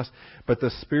cosmos, but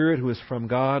the Spirit who is from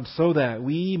God, so that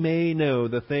we may know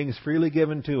the things freely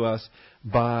given to us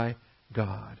by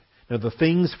God. Now, the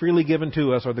things freely given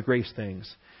to us are the grace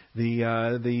things,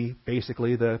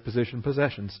 basically the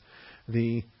possessions,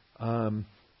 the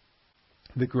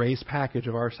grace package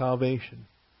of our salvation,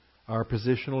 our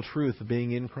positional truth of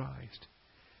being in Christ.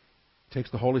 It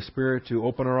takes the Holy Spirit to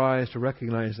open our eyes to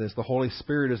recognize this. The Holy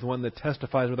Spirit is the one that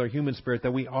testifies with our human spirit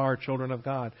that we are children of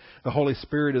God. The Holy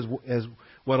Spirit is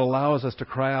what allows us to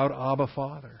cry out, Abba,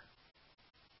 Father.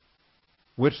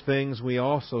 Which things we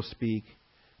also speak,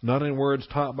 not in words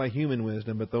taught by human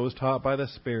wisdom, but those taught by the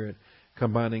Spirit,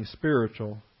 combining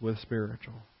spiritual with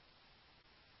spiritual.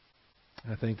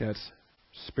 I think that's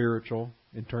spiritual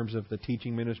in terms of the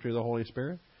teaching ministry of the Holy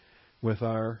Spirit with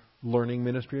our learning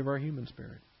ministry of our human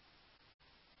spirit.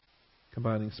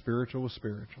 Combining spiritual with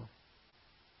spiritual.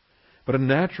 But a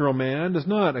natural man does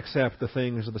not accept the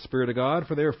things of the Spirit of God,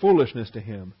 for they are foolishness to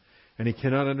him, and he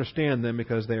cannot understand them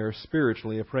because they are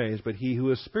spiritually appraised. But he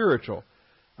who is spiritual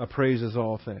appraises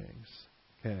all things.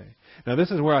 Okay. Now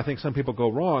this is where I think some people go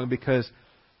wrong, because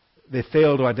they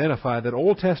fail to identify that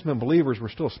Old Testament believers were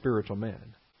still spiritual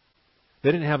men.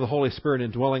 They didn't have the Holy Spirit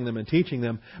indwelling them and teaching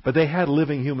them, but they had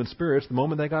living human spirits the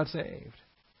moment they got saved.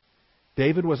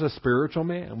 David was a spiritual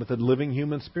man with a living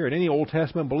human spirit. Any Old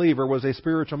Testament believer was a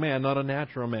spiritual man, not a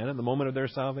natural man, at the moment of their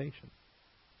salvation.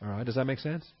 All right, does that make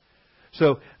sense?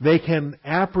 So they can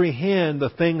apprehend the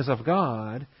things of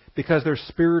God because they're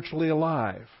spiritually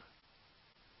alive.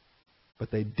 But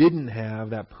they didn't have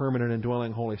that permanent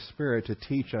indwelling Holy Spirit to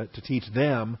teach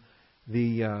them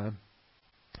the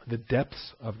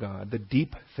depths of God, the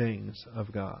deep things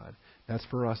of God. That's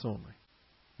for us only.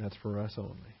 That's for us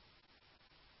only.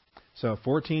 So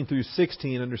 14 through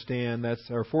 16, understand,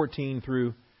 or 14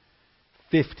 through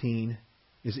 15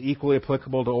 is equally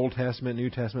applicable to Old Testament, New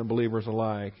Testament believers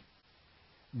alike.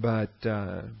 But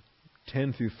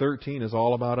 10 through 13 is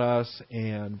all about us,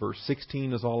 and verse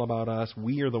 16 is all about us.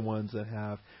 We are the ones that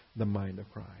have the mind of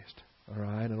Christ. All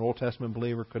right? An Old Testament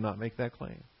believer could not make that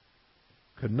claim.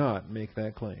 Could not make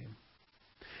that claim.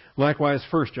 Likewise,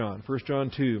 1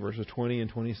 John 2, verses 20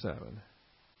 and 27.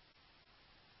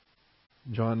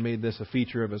 John made this a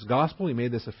feature of his gospel. He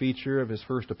made this a feature of his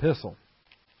first epistle.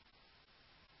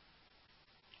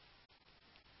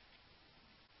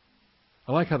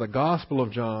 I like how the Gospel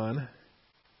of John,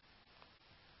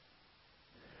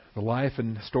 the life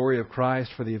and story of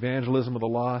Christ for the evangelism of the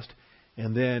lost,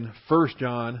 and then 1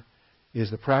 John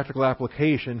is the practical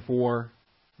application for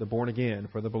the born again,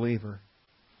 for the believer.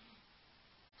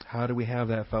 How do we have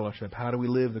that fellowship? How do we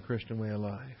live the Christian way of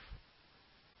life?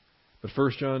 But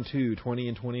 1 John 2, 20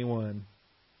 and 21.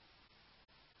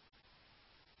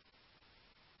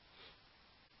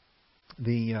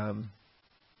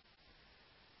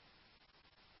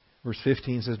 Verse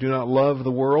 15 says, do not love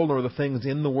the world or the things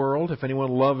in the world. If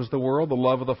anyone loves the world, the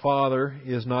love of the Father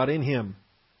is not in him.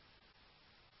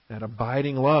 That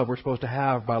abiding love we're supposed to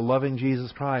have by loving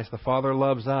Jesus Christ. The Father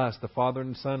loves us. The Father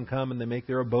and Son come and they make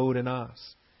their abode in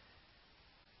us.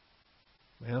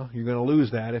 Well, you're going to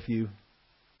lose that if you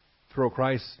throw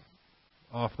Christ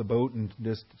off the boat and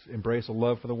just embrace a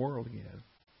love for the world again.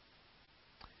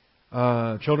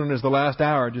 Children, is the last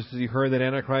hour. Just as you heard that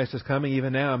Antichrist is coming,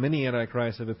 even now many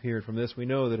Antichrists have appeared. From this we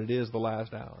know that it is the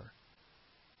last hour.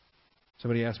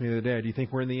 Somebody asked me the other day, do you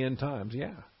think we're in the end times?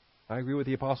 Yeah. I agree with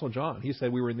the Apostle John. He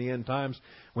said we were in the end times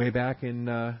way back in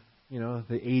the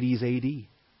 80s AD.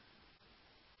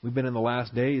 We've been in the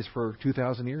last days for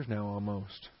 2,000 years now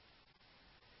almost.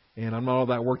 And I'm not all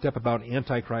that worked up about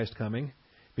Antichrist coming,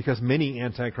 because many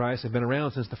Antichrists have been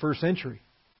around since the first century.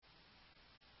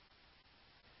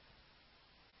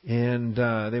 And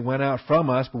they went out from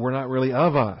us, but we're not really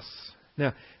of us.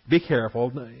 Now, be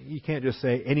careful. You can't just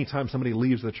say anytime somebody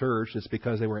leaves the church, it's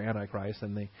because they were Antichrist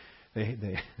and they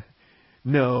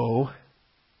No.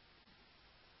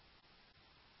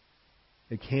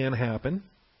 It can happen,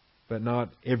 but not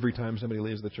every time somebody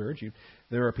leaves the church.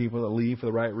 There are people that leave for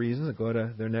the right reasons and go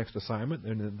to their next assignment,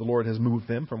 and the Lord has moved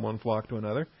them from one flock to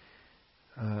another.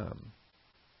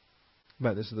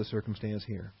 But this is the circumstance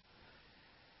here.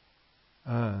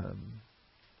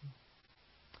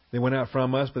 They went out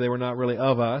from us, but they were not really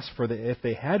of us. For if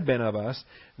they had been of us,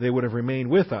 they would have remained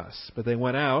with us. But they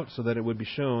went out so that it would be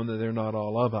shown that they're not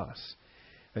all of us.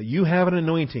 You have an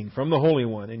anointing from the Holy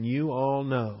One, and you all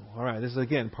know. All right, this is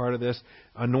again part of this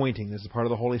anointing. This is part of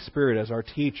the Holy Spirit as our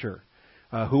teacher.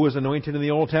 Who was anointed in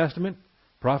the Old Testament?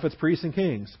 Prophets, priests, and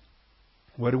kings.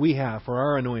 What do we have for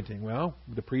our anointing? Well,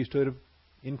 the priesthood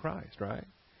in Christ, right?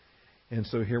 And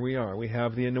so here we are. We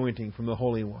have the anointing from the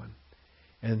Holy One.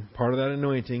 And part of that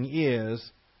anointing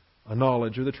is a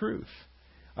knowledge of the truth.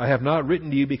 I have not written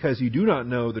to you because you do not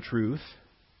know the truth,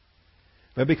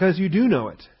 but because you do know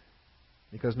it.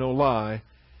 Because no lie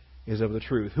is of the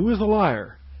truth. Who is the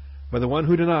liar? But the one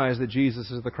who denies that Jesus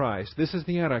is the Christ. This is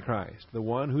the Antichrist, the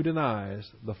one who denies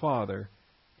the Father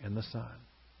and the Son.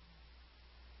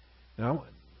 Now,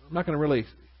 I'm not going to really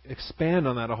expand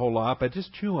on that a whole lot, but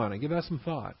just chew on it. Give that some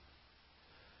thought.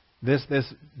 This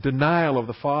denial of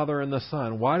the Father and the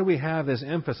Son. Why do we have this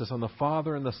emphasis on the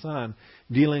Father and the Son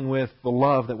dealing with the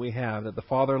love that we have? That the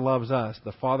Father loves us,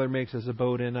 the Father makes His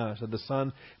abode in us, that the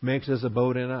Son makes His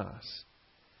abode in us.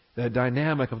 That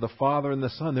dynamic of the Father and the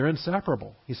Son, they're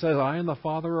inseparable. He says, I and the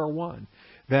Father are one.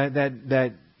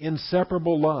 That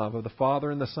inseparable love of the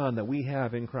Father and the Son that we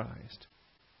have in Christ.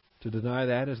 To deny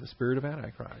that is the spirit of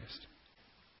Antichrist.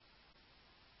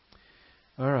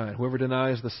 All right, whoever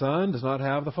denies the Son does not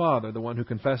have the Father. The one who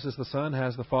confesses the Son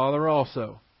has the Father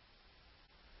also.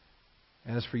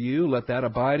 As for you, let that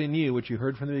abide in you, which you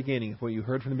heard from the beginning. If what you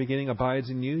heard from the beginning abides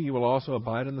in you, you will also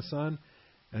abide in the Son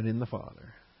and in the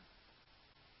Father.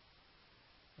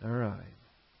 All right.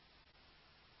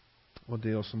 We'll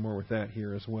deal some more with that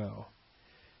here as well.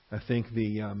 I think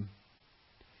the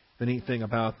neat thing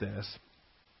about this,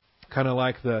 kind of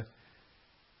like the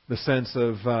sense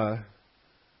of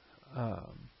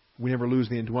we never lose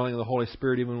the indwelling of the Holy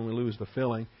Spirit even when we lose the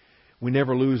filling. We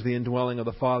never lose the indwelling of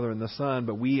the Father and the Son,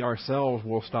 but we ourselves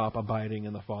will stop abiding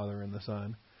in the Father and the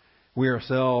Son. We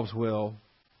ourselves will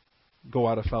go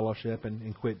out of fellowship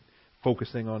and quit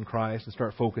focusing on Christ and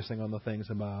start focusing on the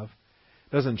things above.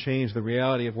 It doesn't change the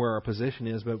reality of where our position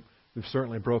is, but we've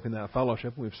certainly broken that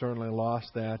fellowship. We've certainly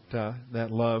lost that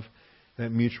love,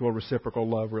 that mutual reciprocal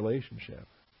love relationship.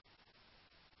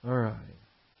 All right.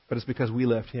 But it's because we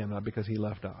left Him, not because He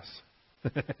left us.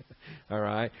 All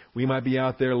right? We might be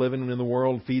out there living in the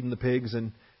world, feeding the pigs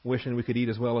and wishing we could eat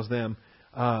as well as them.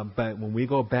 But when we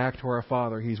go back to our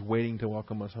Father, He's waiting to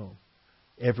welcome us home.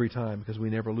 Every time, because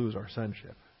we never lose our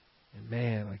sonship. And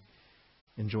man, I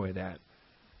enjoy that.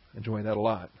 Enjoy that a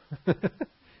lot.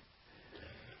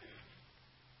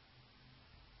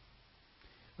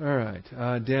 All right.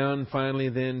 Down finally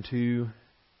then to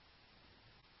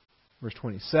verse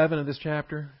 27 of this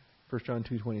chapter. 1 John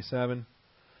 2:27.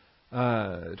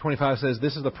 25 says,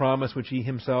 This is the promise which He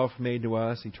Himself made to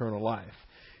us, eternal life.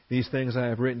 These things I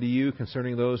have written to you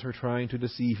concerning those who are trying to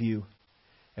deceive you.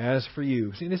 As for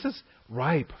you. See, this is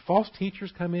ripe. False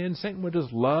teachers come in. Satan would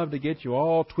just love to get you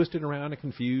all twisted around and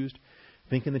confused,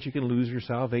 thinking that you can lose your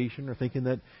salvation or thinking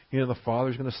that, the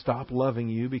Father's going to stop loving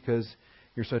you because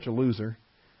you're such a loser.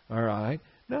 All right?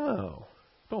 No.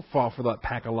 Don't fall for that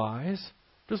pack of lies.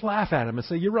 Just laugh at him and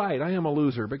say, you're right, I am a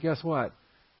loser. But guess what?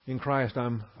 In Christ,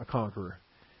 I'm a conqueror.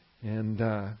 And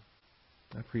I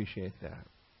appreciate that.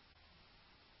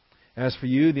 As for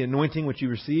you, the anointing which you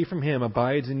receive from Him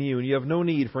abides in you, and you have no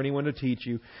need for anyone to teach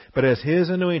you. But as His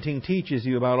anointing teaches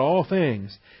you about all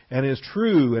things, and is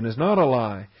true and is not a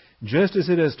lie, just as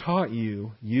it has taught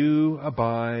you, you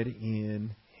abide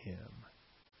in Him.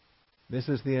 This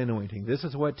is the anointing. This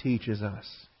is what teaches us.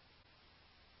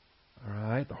 All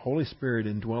right? The Holy Spirit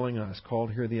indwelling us,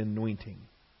 called here the anointing.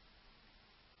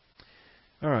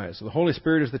 All right, so the Holy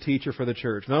Spirit is the teacher for the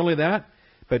church. Not only that,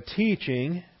 but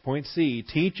teaching, point C,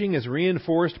 teaching is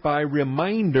reinforced by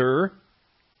reminder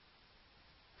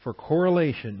for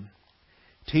correlation.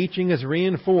 Teaching is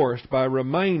reinforced by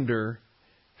reminder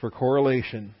for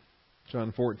correlation.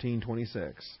 John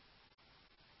 14:26.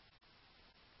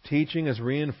 Teaching is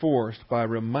reinforced by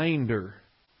reminder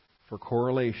for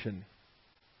correlation.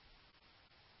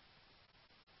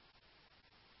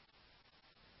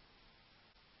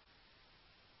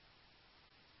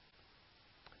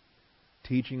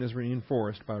 Teaching is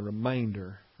reinforced by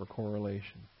reminder for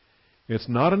correlation. It's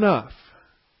not enough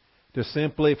for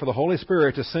the Holy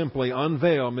Spirit to simply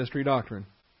unveil mystery doctrine.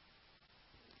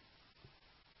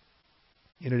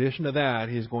 In addition to that,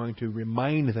 He's going to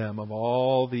remind them of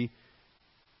all the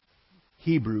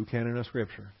Hebrew canon of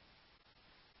Scripture.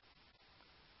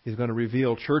 He's going to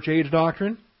reveal church age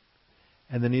doctrine,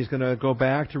 and then He's going to go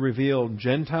back to reveal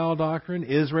Gentile doctrine,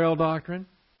 Israel doctrine,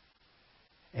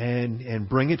 and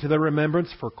bring it to their remembrance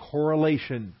for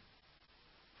correlation.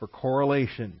 For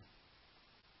correlation.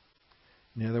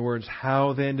 In other words,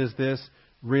 how then does this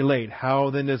relate? How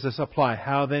then does this apply?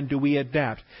 How then do we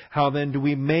adapt? How then do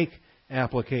we make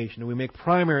application? Do we make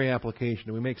primary application?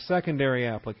 Do we make secondary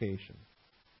application?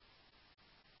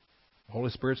 The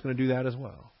Holy Spirit's going to do that as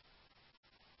well.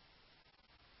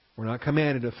 We're not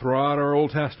commanded to throw out our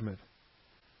Old Testament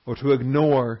or to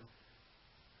ignore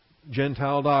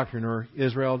Gentile doctrine or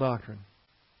Israel doctrine.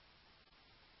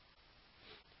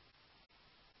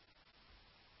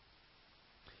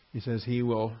 He says He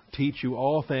will teach you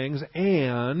all things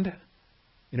and,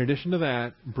 in addition to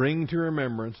that, bring to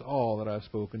remembrance all that I've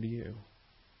spoken to you.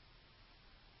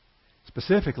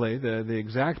 Specifically, the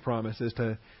exact promise is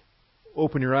to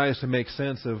open your eyes to make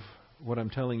sense of what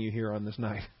I'm telling you here on this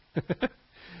night.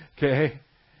 Okay?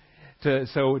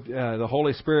 So the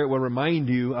Holy Spirit will remind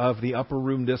you of the upper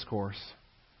room discourse.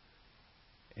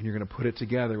 And you're going to put it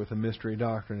together with a mystery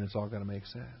doctrine. It's all going to make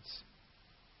sense.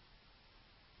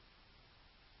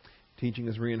 Teaching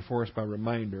is reinforced by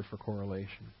reminder for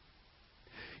correlation.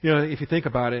 You know, if you think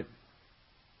about it,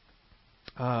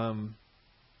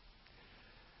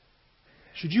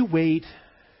 should you wait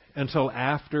until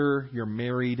after you're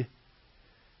married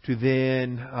to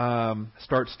then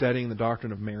start studying the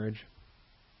doctrine of marriage?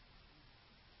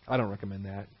 I don't recommend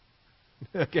that.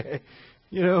 Okay?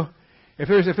 You know, if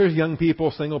there's young people,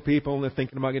 single people, and they're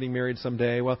thinking about getting married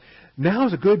someday, well,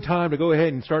 now's a good time to go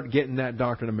ahead and start getting that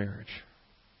doctrine of marriage.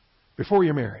 Before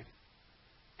you're married.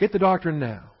 Get the doctrine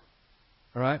now.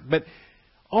 All right? But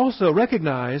also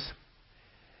recognize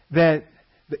that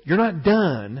you're not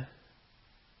done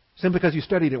simply because you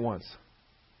studied it once.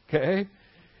 Okay?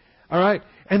 All right?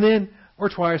 And then, or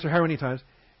twice, or however many times,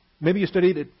 maybe you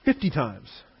studied it 50 times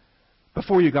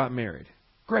before you got married.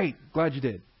 Great. Glad you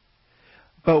did.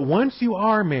 But once you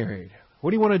are married,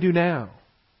 what do you want to do now?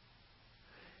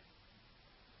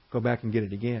 Go back and get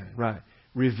it again. Right.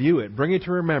 Review it. Bring it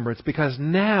to remembrance. Because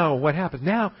now, what happens?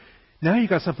 Now you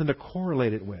got something to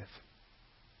correlate it with.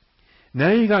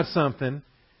 Now you got something,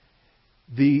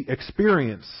 the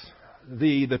experience,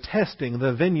 the testing,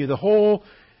 the venue, the whole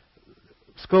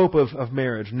scope of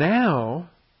marriage. Now,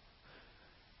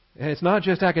 and it's not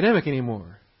just academic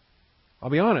anymore. I'll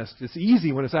be honest, it's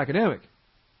easy when it's academic.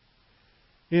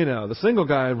 You know, the single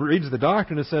guy reads the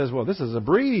doctrine and says, well, this is a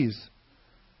breeze.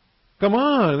 Come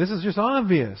on, this is just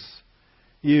obvious.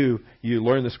 You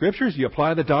learn the Scriptures, you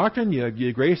apply the doctrine,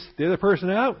 you grace the other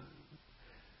person out.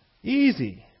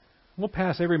 Easy. We'll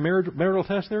pass every marital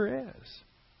test there is.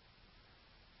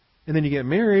 And then you get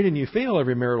married and you fail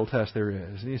every marital test there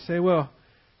is. And you say, well,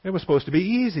 it was supposed to be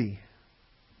easy.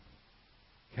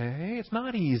 Okay? It's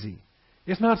not easy.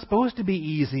 It's not supposed to be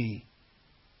easy.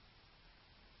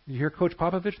 Did you hear Coach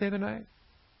Popovich the other night?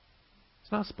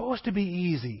 It's not supposed to be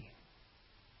easy.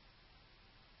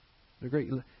 A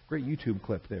great YouTube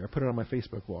clip there. I put it on my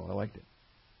Facebook wall. I liked it.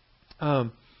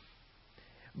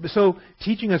 So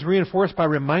teaching is reinforced by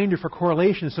reminder for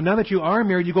correlation. So now that you are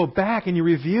married, you go back and you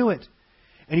review it.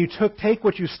 And you take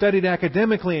what you studied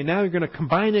academically, and now you're going to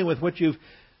combine it with what you've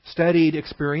studied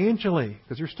experientially.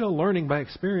 Because you're still learning by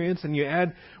experience, and you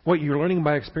add what you're learning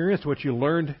by experience to what you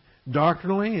learned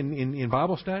doctrinally in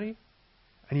Bible study.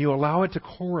 And you allow it to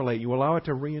correlate. You allow it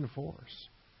to reinforce.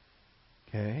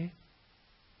 Okay?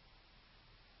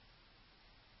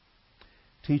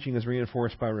 Teaching is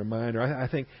reinforced by reminder. I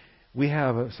think we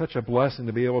have such a blessing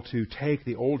to be able to take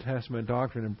the Old Testament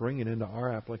doctrine and bring it into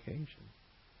our application.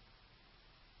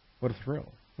 What a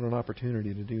thrill. What an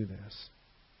opportunity to do this.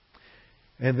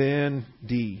 And then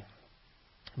D,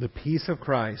 the peace of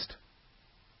Christ.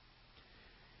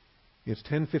 It's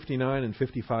 10:59 and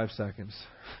 55 seconds.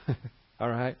 All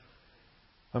right?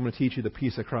 I'm going to teach you the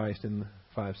peace of Christ in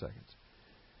 5 seconds.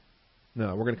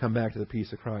 No, we're going to come back to the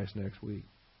peace of Christ next week.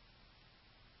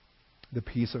 The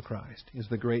peace of Christ is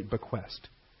the great bequest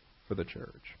for the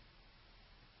church.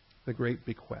 The great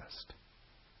bequest.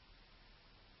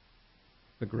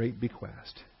 The great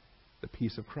bequest. The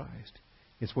peace of Christ.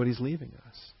 It's what He's leaving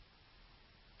us.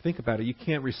 Think about it. You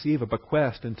can't receive a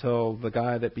bequest until the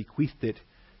guy that bequeathed it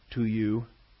to you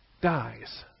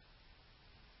dies.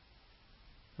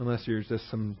 Unless you're just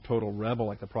some total rebel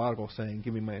like the prodigal saying,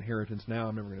 give me my inheritance now,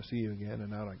 I'm never going to see you again,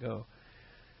 and out I go.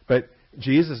 But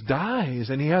Jesus dies,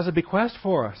 and He has a bequest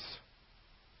for us.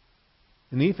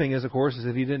 The neat thing is, of course, is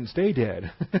that He didn't stay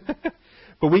dead.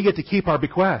 But we get to keep our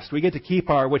bequest. We get to keep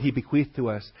what He bequeathed to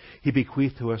us. He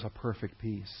bequeathed to us a perfect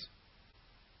peace.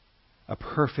 A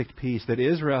perfect peace that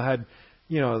Israel had.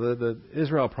 The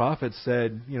Israel prophets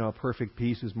said, a perfect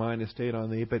peace whose mind is stayed on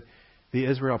Thee. But the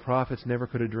Israel prophets never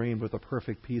could have dreamed what the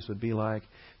perfect peace would be like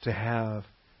to have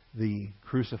the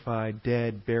crucified,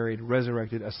 dead, buried,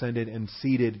 resurrected, ascended, and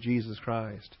seated Jesus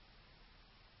Christ.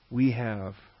 We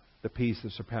have the peace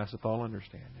that surpasseth all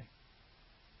understanding.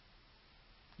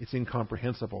 It's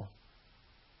incomprehensible,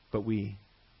 but we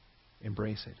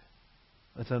embrace it.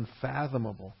 It's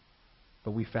unfathomable,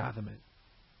 but we fathom it.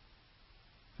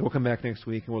 So we'll come back next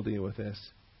week and we'll deal with this.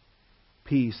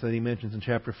 peace that he mentions in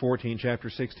chapter 14, chapter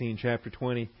 16, chapter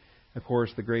 20. Of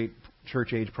course, the great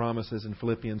church age promises in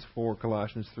Philippians 4,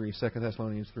 Colossians 3, 2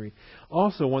 Thessalonians 3.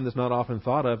 Also one that's not often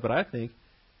thought of, but I think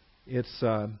it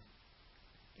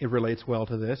relates well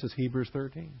to this, is Hebrews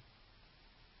 13.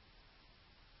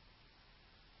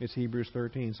 It's Hebrews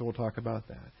 13, so we'll talk about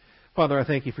that. Father, I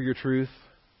thank you for your truth.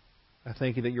 I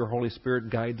thank you that your Holy Spirit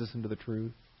guides us into the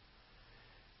truth.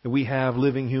 That we have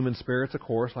living human spirits, of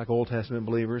course, like Old Testament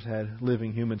believers had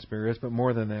living human spirits, but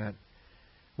more than that,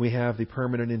 we have the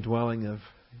permanent indwelling of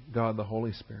God the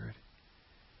Holy Spirit.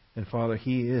 And Father,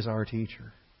 He is our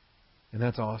teacher. And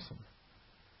that's awesome.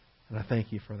 And I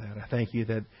thank you for that. I thank you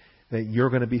that you're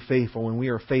going to be faithful. When we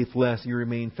are faithless, you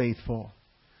remain faithful.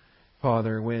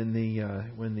 Father, when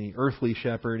the earthly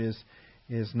shepherd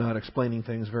is not explaining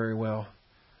things very well,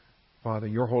 Father,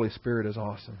 your Holy Spirit is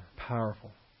awesome,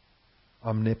 powerful,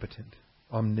 omnipotent,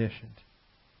 omniscient.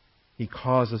 He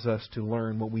causes us to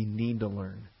learn what we need to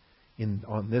learn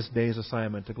on this day's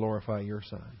assignment to glorify your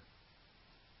Son.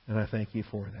 And I thank you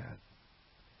for that.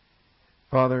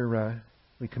 Father,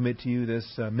 we commit to you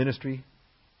this ministry.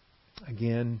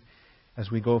 Again, as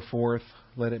we go forth,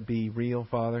 let it be real,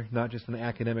 Father, not just an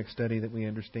academic study that we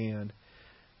understand,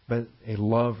 but a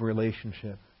love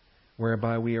relationship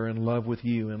whereby we are in love with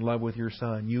you, in love with your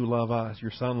Son. You love us.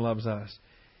 Your Son loves us.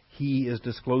 He is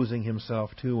disclosing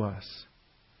Himself to us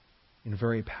in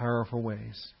very powerful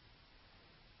ways.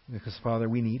 Because, Father,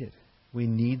 we need it. We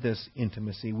need this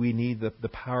intimacy. We need the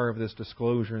power of this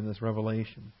disclosure and this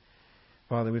revelation.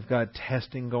 Father, we've got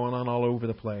testing going on all over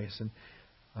the place, and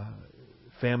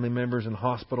family members in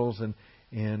hospitals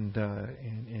and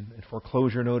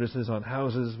foreclosure notices on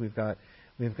houses. We've got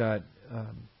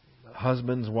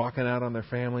husbands walking out on their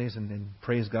families, and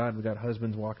praise God, we've got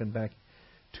husbands walking back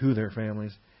to their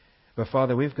families. But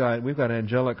Father, we've got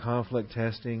angelic conflict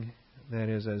testing that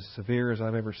is as severe as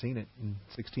I've ever seen it in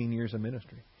 16 years of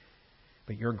ministry.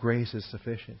 But your grace is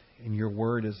sufficient, and your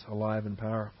word is alive and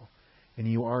powerful, and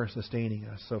you are sustaining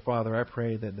us. So, Father, I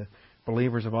pray that the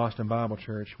believers of Austin Bible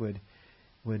Church would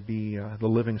be the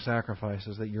living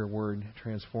sacrifices that your word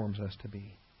transforms us to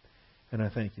be. And I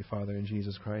thank you, Father, in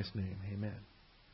Jesus Christ's name. Amen.